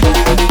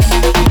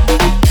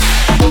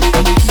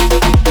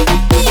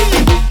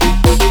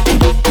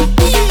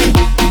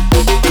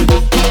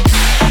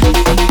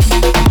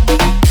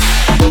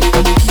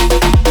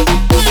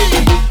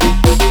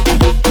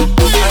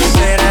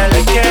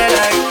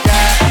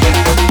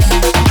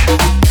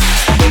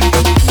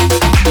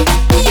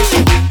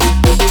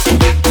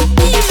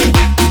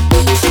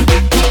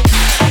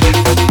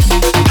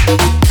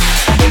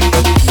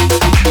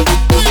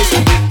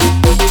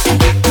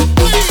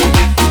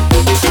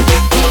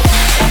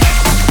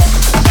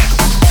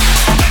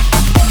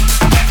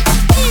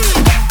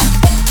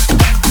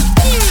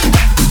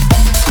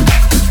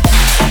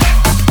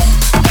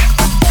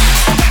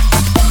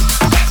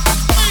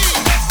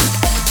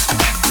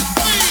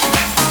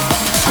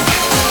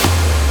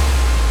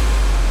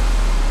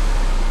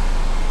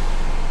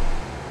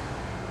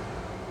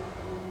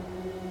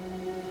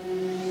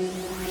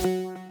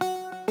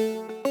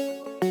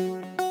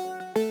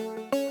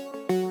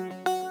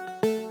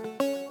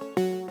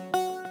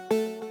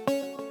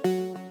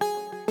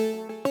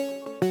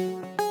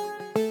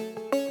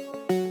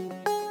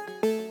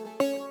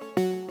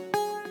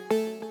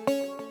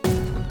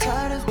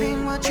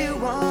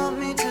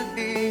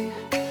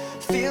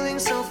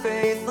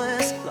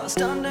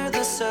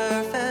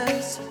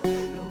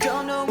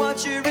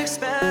 what you're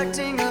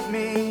expecting of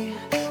me,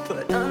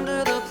 but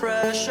under the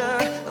pressure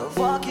of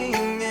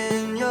walking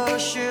in your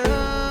shoes.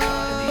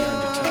 Caught in the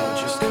undertow,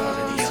 just caught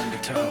in the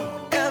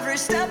undertow. Every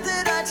step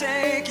that I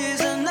take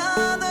is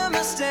another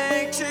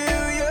mistake to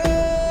you.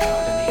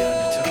 Caught in the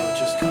undertow,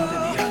 just caught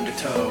in the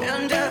undertow.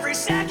 And every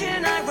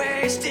second I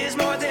waste is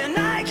more than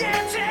I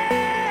can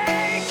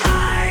take.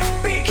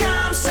 I've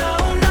become so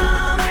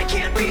numb, I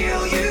can't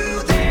feel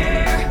you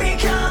there.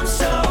 Become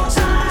so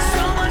tired,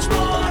 so much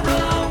more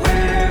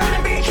aware.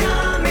 I'm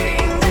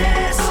becoming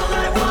this. All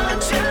I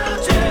want to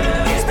do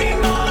is be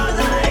more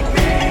like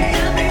me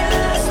and be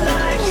less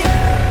like you.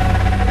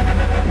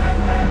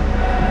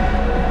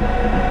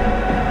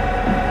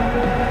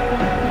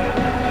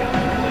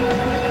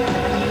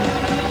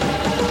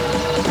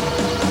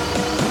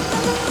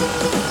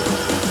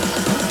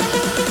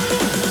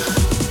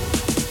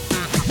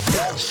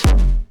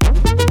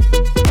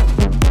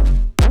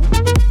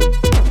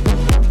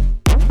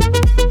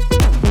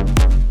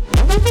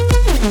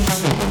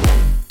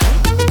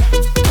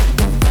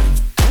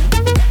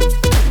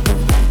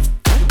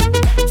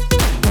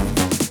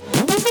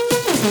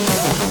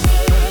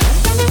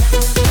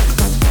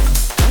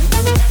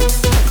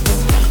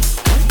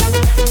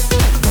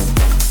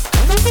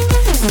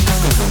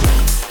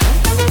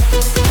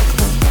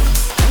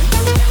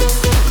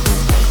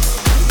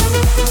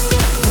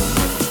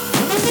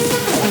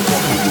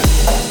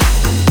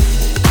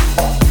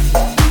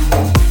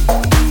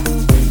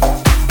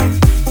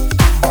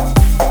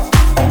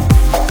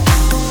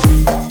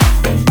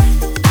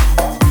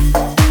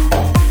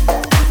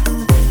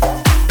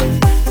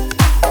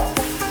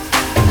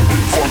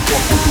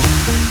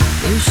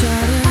 You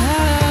shout it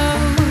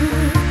out,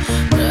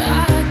 but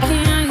I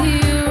can't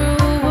hear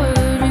a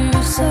word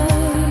you say.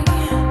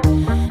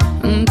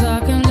 I'm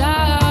talking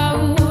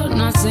loud,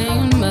 not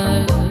saying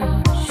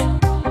much.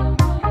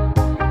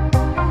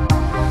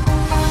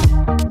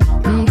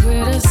 I'm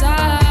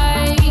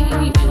criticized,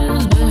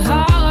 but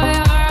how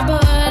your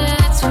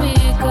bullets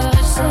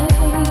ricochet.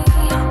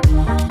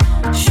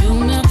 Shoot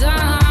me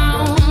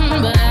down,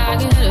 but I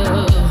get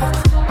up.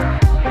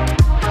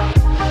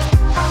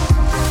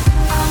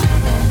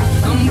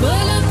 I'm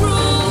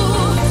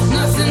bulletproof,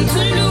 nothing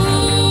to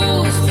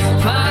lose.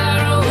 Far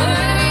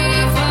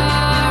away,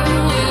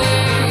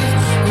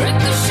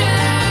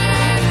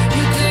 ricochet.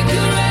 You take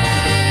your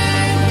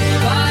aim.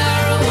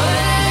 Far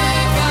away.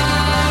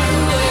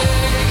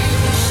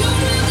 Shoot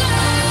me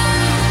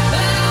down,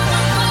 but I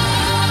won't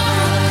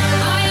fall.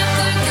 I am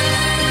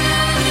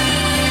titanium.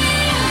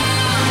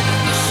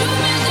 You shoot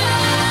me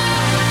down,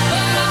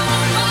 but I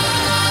won't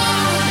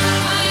fall.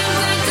 I am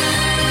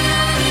titanium.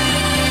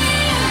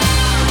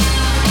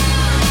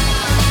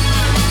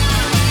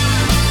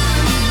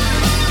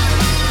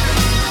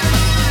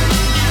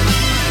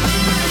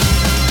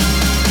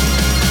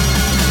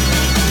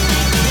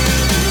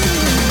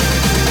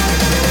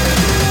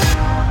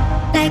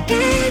 Like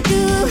I do.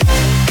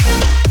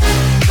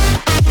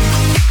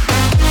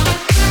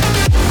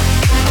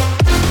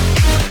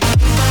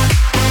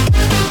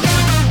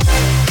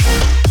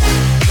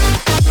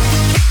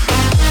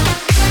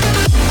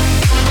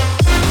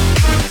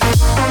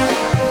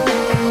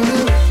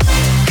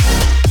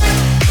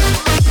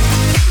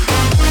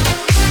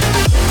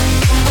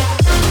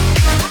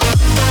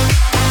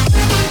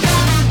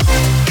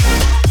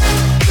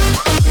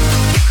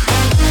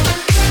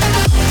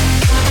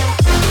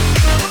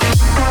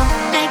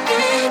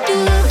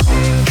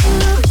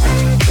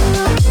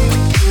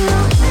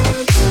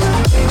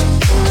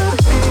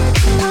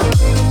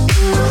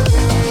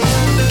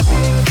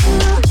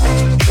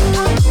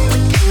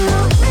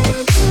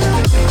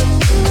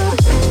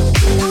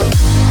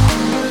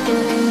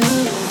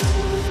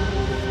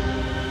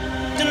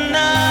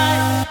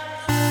 Tonight,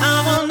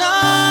 I will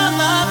not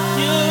love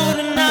you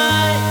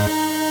tonight.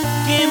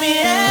 Give me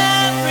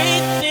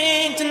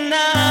everything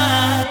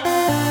tonight.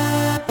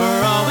 For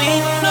all we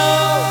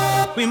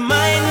know, we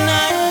might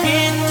not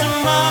get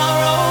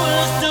tomorrow.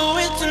 Let's do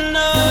it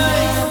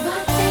tonight.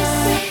 What they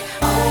say,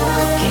 all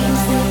the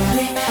games they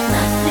play,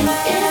 nothing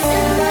is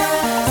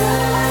enough to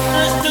lie.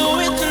 Let's do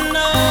it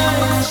tonight.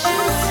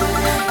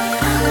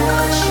 I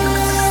want you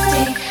to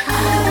stay.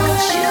 I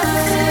want you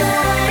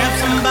tonight. Grab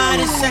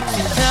somebody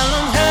sexy, tell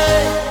them hey.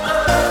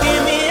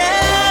 Give me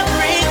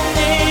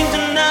everything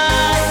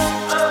tonight.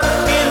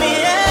 Give me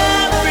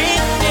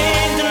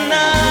everything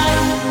tonight.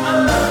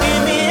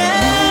 Give me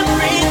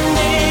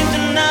everything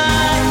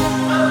tonight.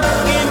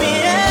 Give me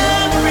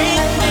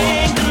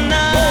everything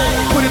tonight.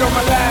 Put it on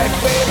my life,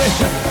 baby.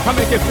 I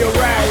make it feel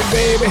right,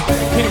 baby.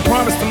 Can't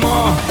promise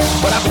tomorrow,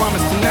 but I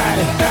promise tonight.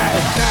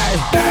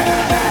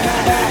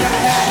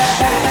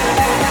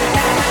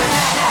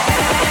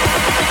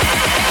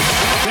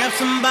 Grab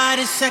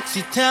somebody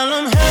sexy, tell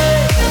them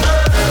hey.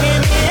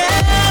 Give me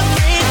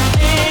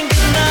everything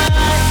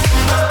tonight.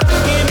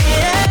 Give me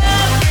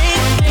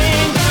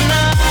everything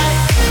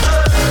tonight.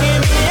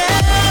 Give me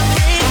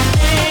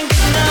everything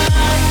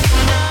tonight.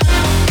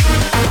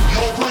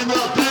 Bring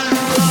that beat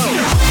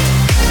down.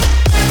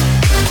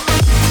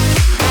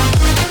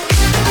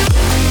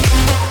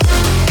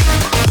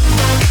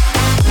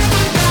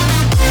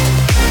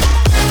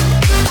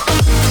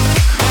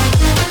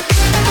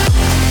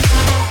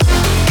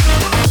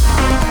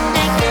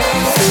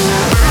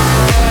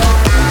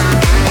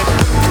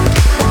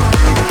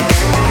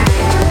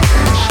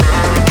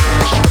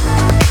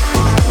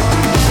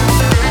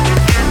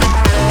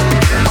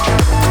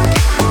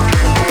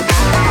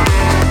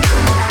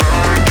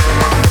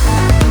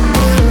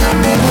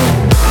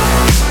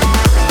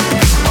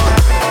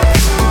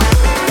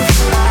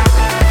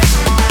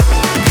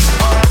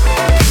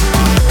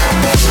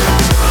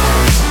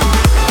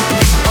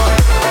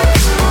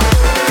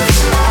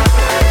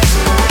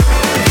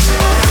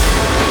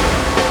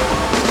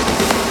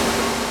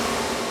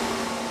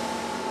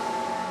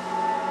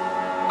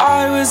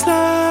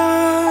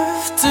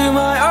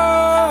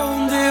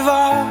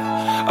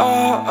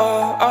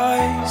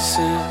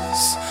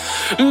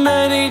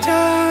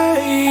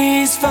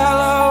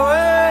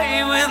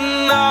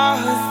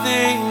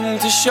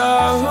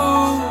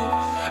 show,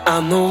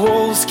 and the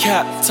walls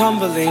kept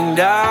tumbling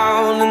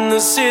down in the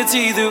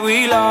city that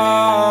we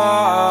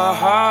love.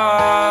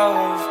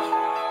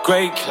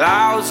 Great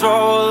clouds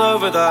roll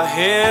over the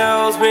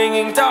hills,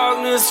 bringing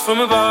darkness from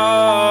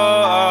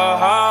above.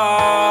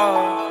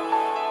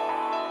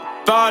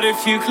 But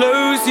if you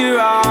close your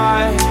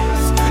eyes,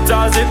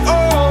 does it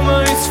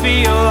almost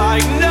feel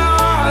like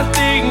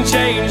nothing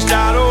changed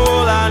at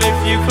all? And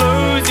if you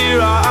close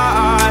your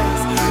eyes,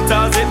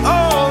 does it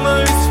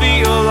almost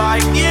feel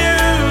like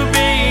you've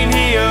been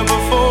here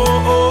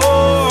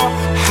before?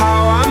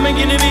 How am I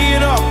gonna be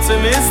an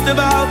optimist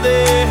about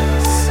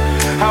this?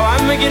 How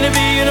am I gonna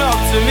be an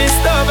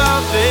optimist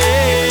about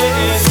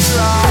this?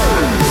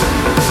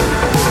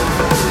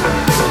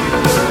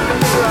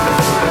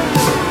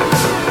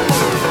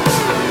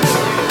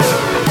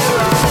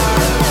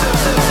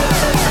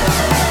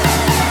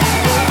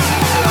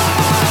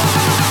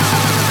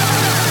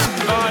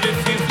 But if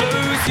you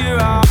close your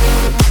eyes,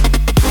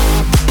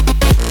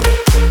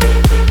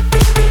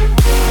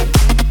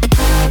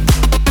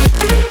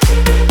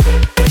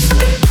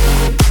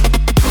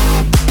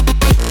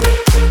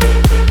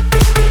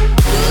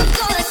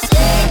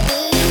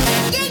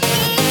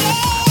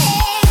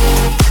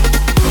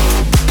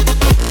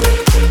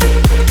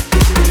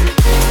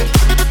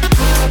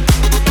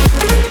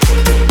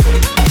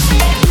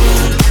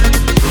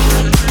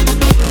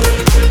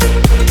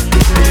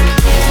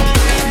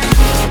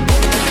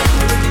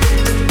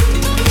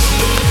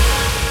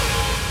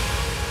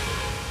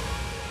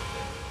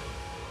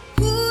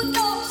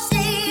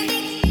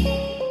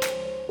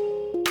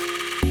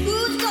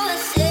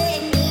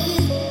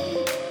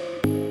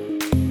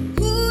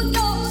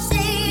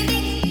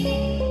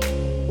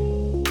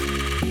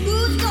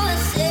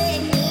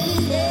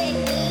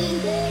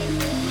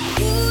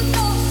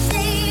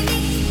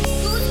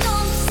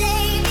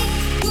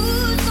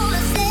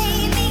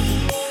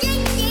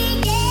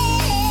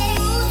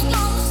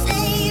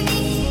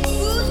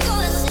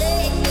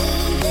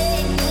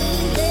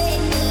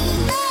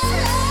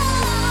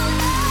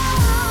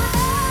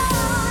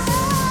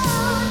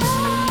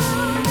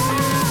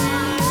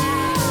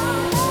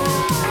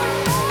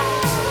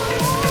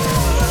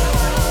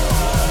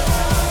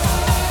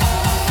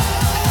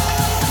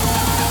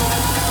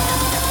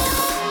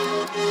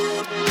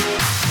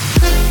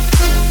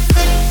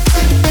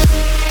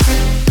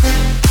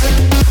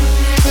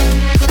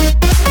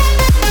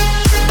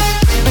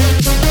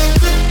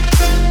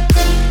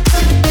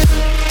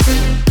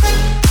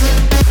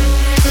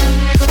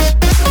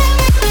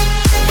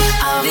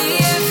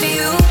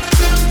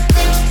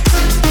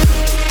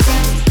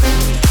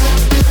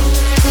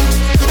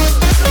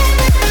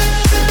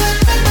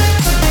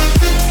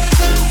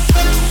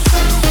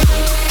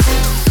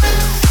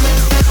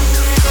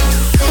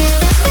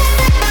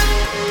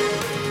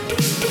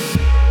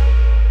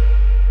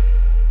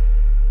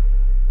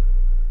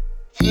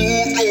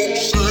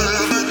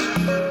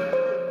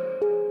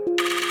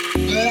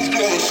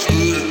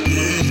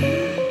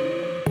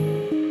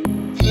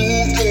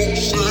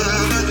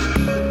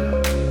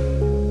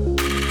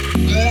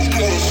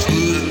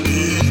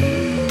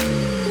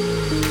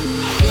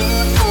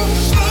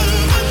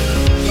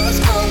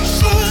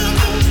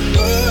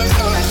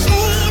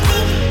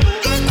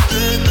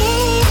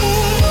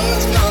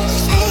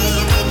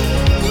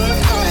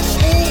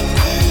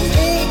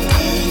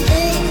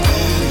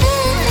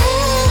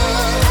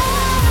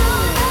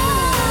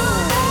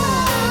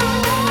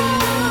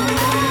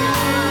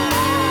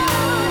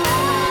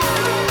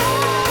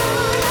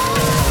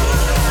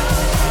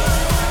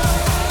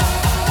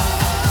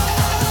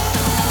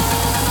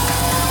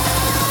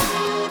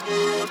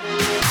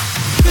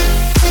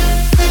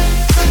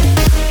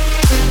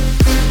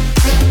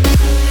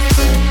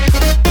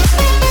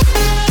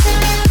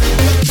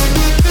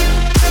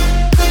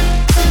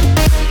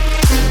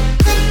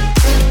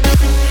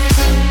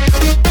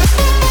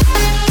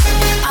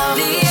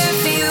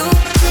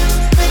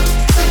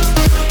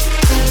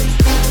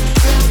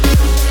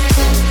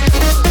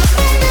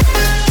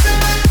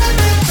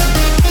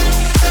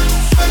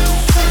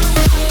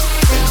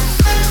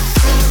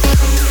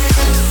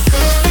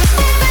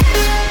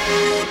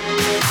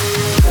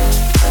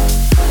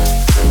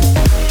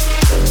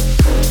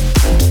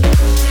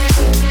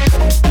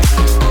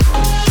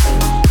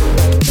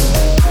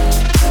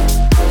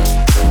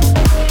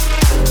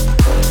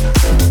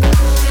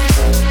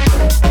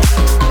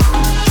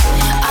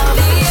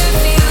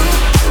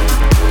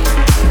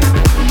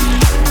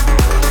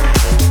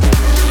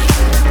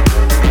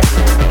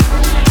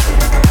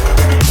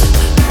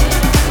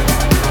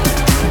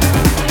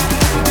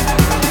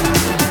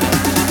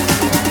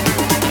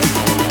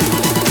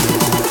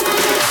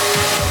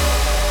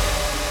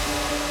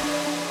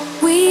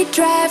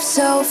 drive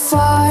so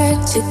far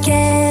to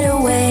get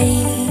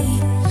away.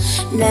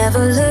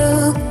 Never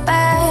look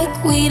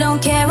back, we don't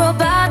care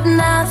about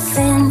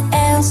nothing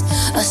else.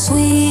 A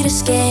sweet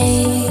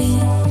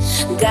escape.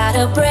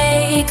 Gotta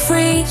break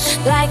free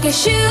like a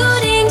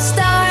shooting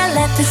star.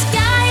 Let the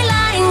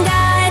skyline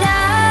guide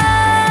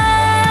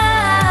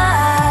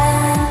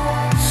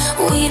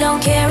us. We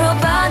don't care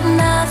about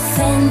nothing.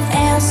 nothing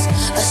else,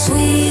 a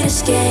sweet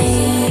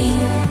escape.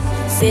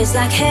 Feels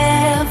like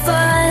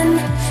heaven,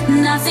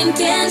 nothing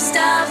can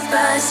stop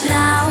us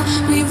now.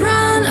 We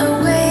run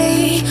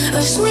away,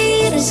 a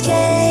sweet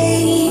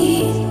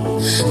escape.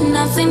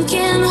 Nothing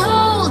can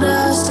hold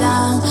us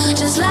down,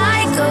 just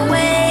like a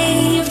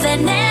wave that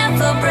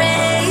never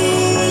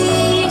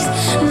breaks.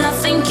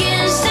 Nothing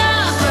can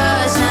stop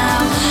us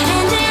now.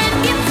 And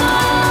if you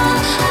fall,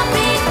 I'll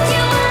pick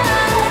you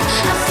up.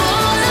 I'll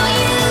follow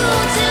you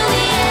till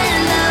the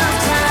end of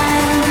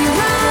time. We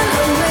run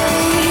away,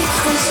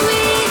 a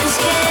sweet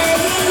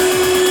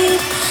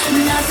escape.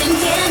 Nothing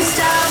can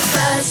stop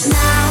us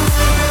now.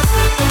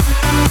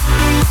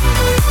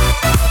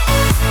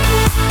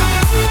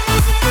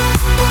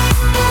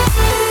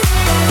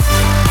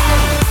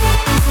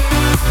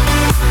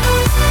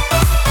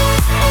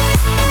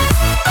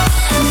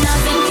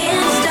 Nothing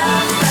can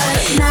stop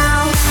us now.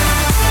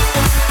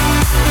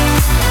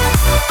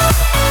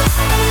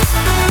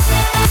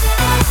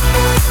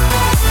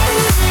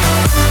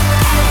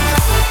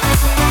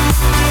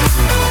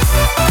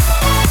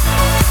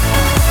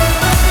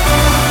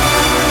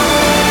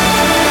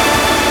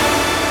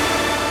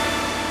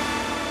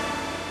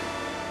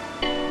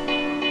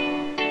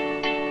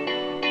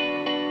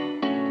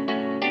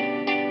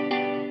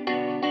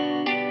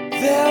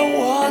 There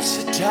was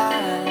a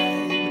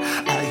time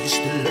I used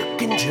to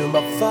look into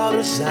my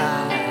father's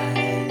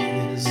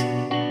eyes.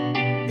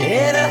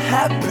 In a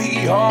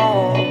happy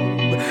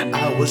home,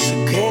 I was a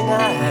king,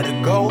 I had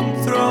a golden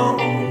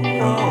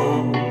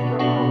throne.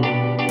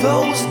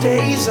 Those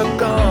days are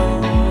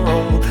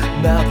gone,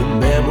 now the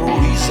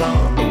memories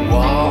on the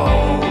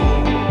wall.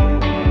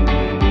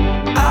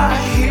 I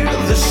hear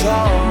the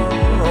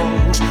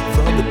songs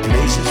from the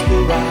places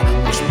where I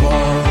was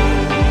born.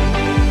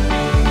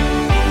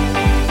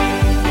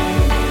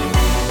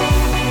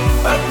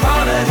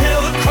 Upon a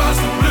hill across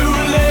the blue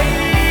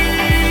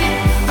lake,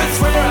 that's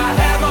where I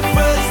had my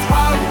first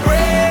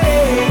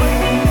heartbreak.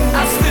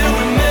 I still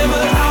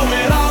remember how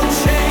it all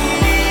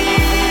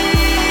changed.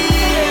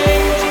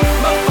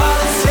 My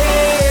father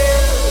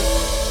said,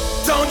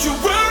 don't you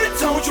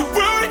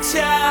worry,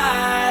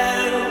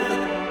 child.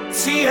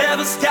 See,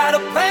 heaven's got a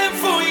plan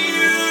for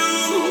you.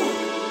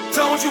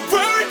 Don't you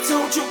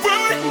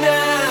worry now.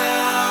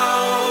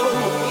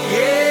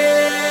 Yeah.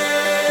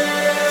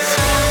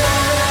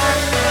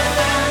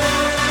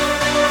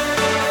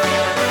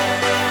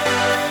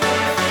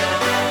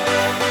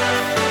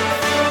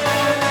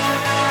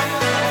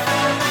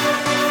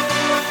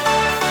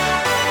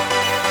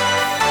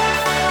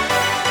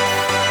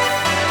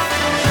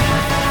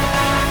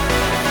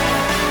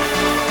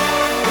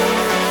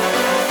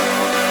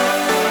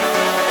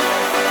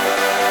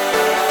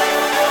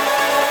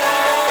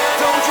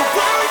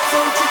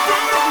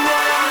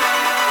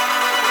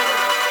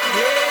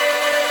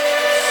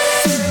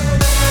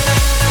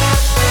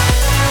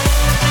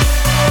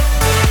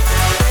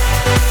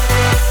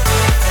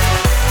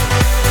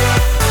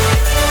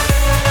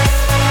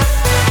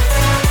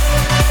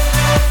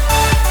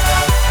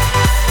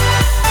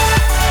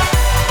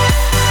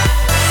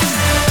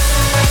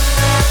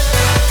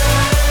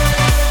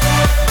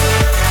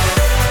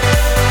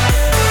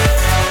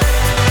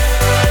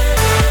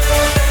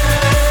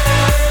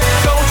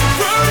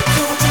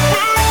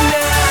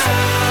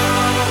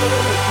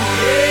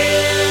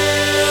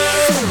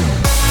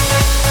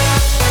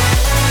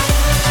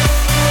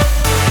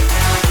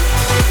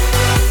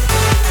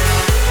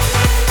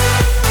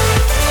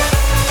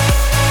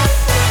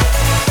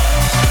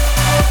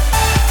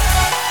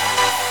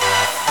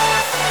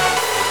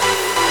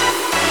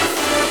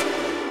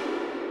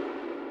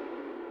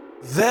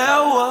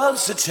 There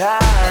was a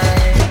time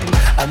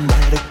I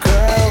met a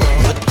girl